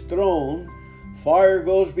of his throne. Fire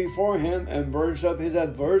goes before him and burns up his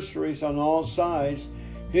adversaries on all sides.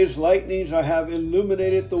 His lightnings have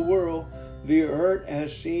illuminated the world. The earth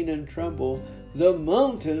has seen and trembled. The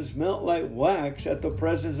mountains melt like wax at the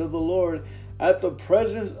presence of the Lord, at the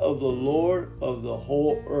presence of the Lord of the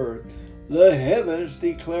whole earth. The heavens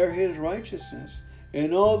declare his righteousness,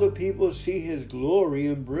 and all the people see his glory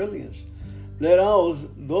and brilliance. Let all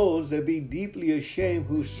those that be deeply ashamed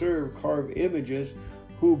who serve carved images,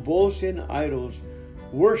 who boast in idols,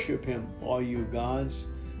 worship him, all you gods.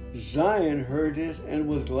 Zion heard this and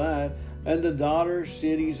was glad, and the daughter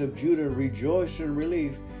cities of Judah rejoiced in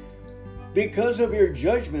relief. Because of your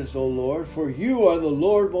judgments, O Lord, for you are the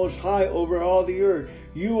Lord most high over all the earth.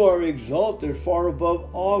 You are exalted far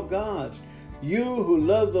above all gods. You who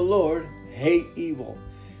love the Lord hate evil.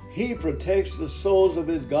 He protects the souls of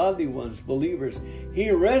his godly ones, believers.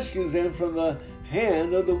 He rescues them from the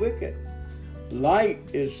hand of the wicked. Light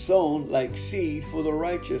is sown like seed for the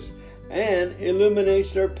righteous and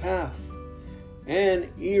illuminates their path. And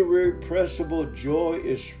irrepressible joy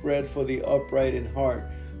is spread for the upright in heart,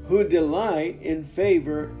 who delight in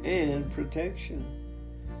favor and protection.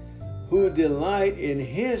 Who delight in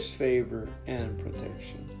his favor and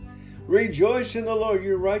protection. Rejoice in the Lord,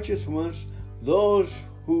 you righteous ones, those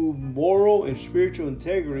who moral and spiritual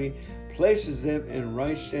integrity places them in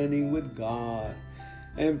right standing with God,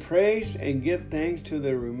 and praise and give thanks to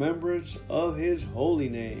the remembrance of his holy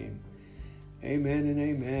name. Amen and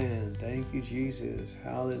amen. Thank you, Jesus.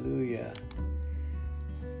 Hallelujah.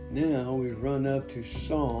 Now we run up to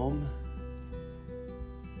Psalm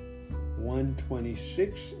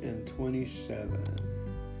 126 and 27.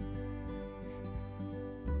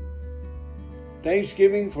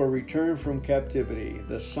 Thanksgiving for return from captivity,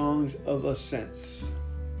 the songs of ascents.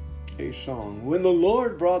 A song. When the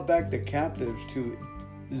Lord brought back the captives to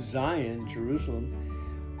Zion, Jerusalem,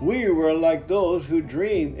 We were like those who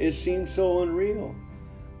dream. It seemed so unreal.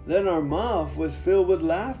 Then our mouth was filled with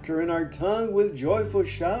laughter and our tongue with joyful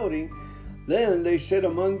shouting. Then they said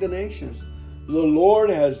among the nations, the Lord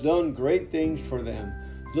has done great things for them.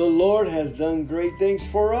 The Lord has done great things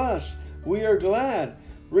for us. We are glad.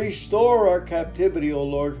 Restore our captivity, O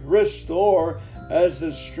Lord. Restore as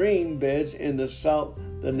the stream beds in the south,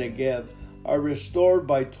 the Negev, are restored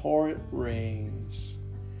by torrent rains.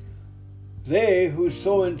 They who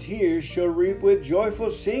sow in tears shall reap with joyful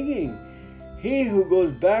singing. He who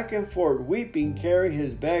goes back and forth weeping, carrying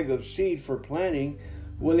his bag of seed for planting,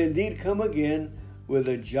 will indeed come again with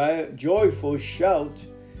a joyful shout,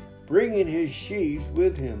 bringing his sheaves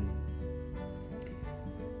with him.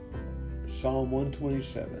 Psalm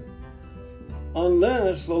 127.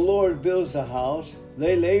 Unless the Lord builds the house,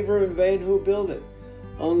 they labor in vain who build it.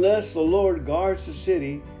 Unless the Lord guards the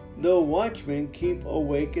city, the watchmen keep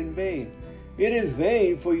awake in vain. It is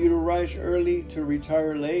vain for you to rise early, to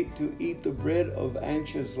retire late, to eat the bread of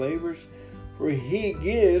anxious labors, for he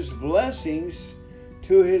gives blessings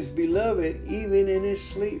to his beloved even in his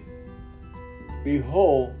sleep.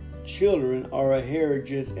 Behold, children are a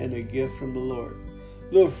heritage and a gift from the Lord.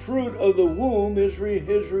 The fruit of the womb is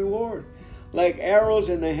his reward. Like arrows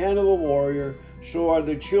in the hand of a warrior, so are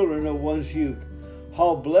the children of one's youth.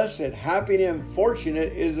 How blessed, happy, and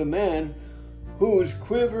fortunate is the man whose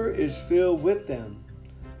quiver is filled with them.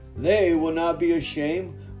 They will not be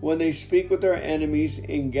ashamed when they speak with their enemies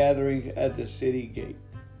in gatherings at the city gate.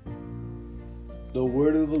 The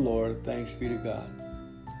word of the Lord, thanks be to God.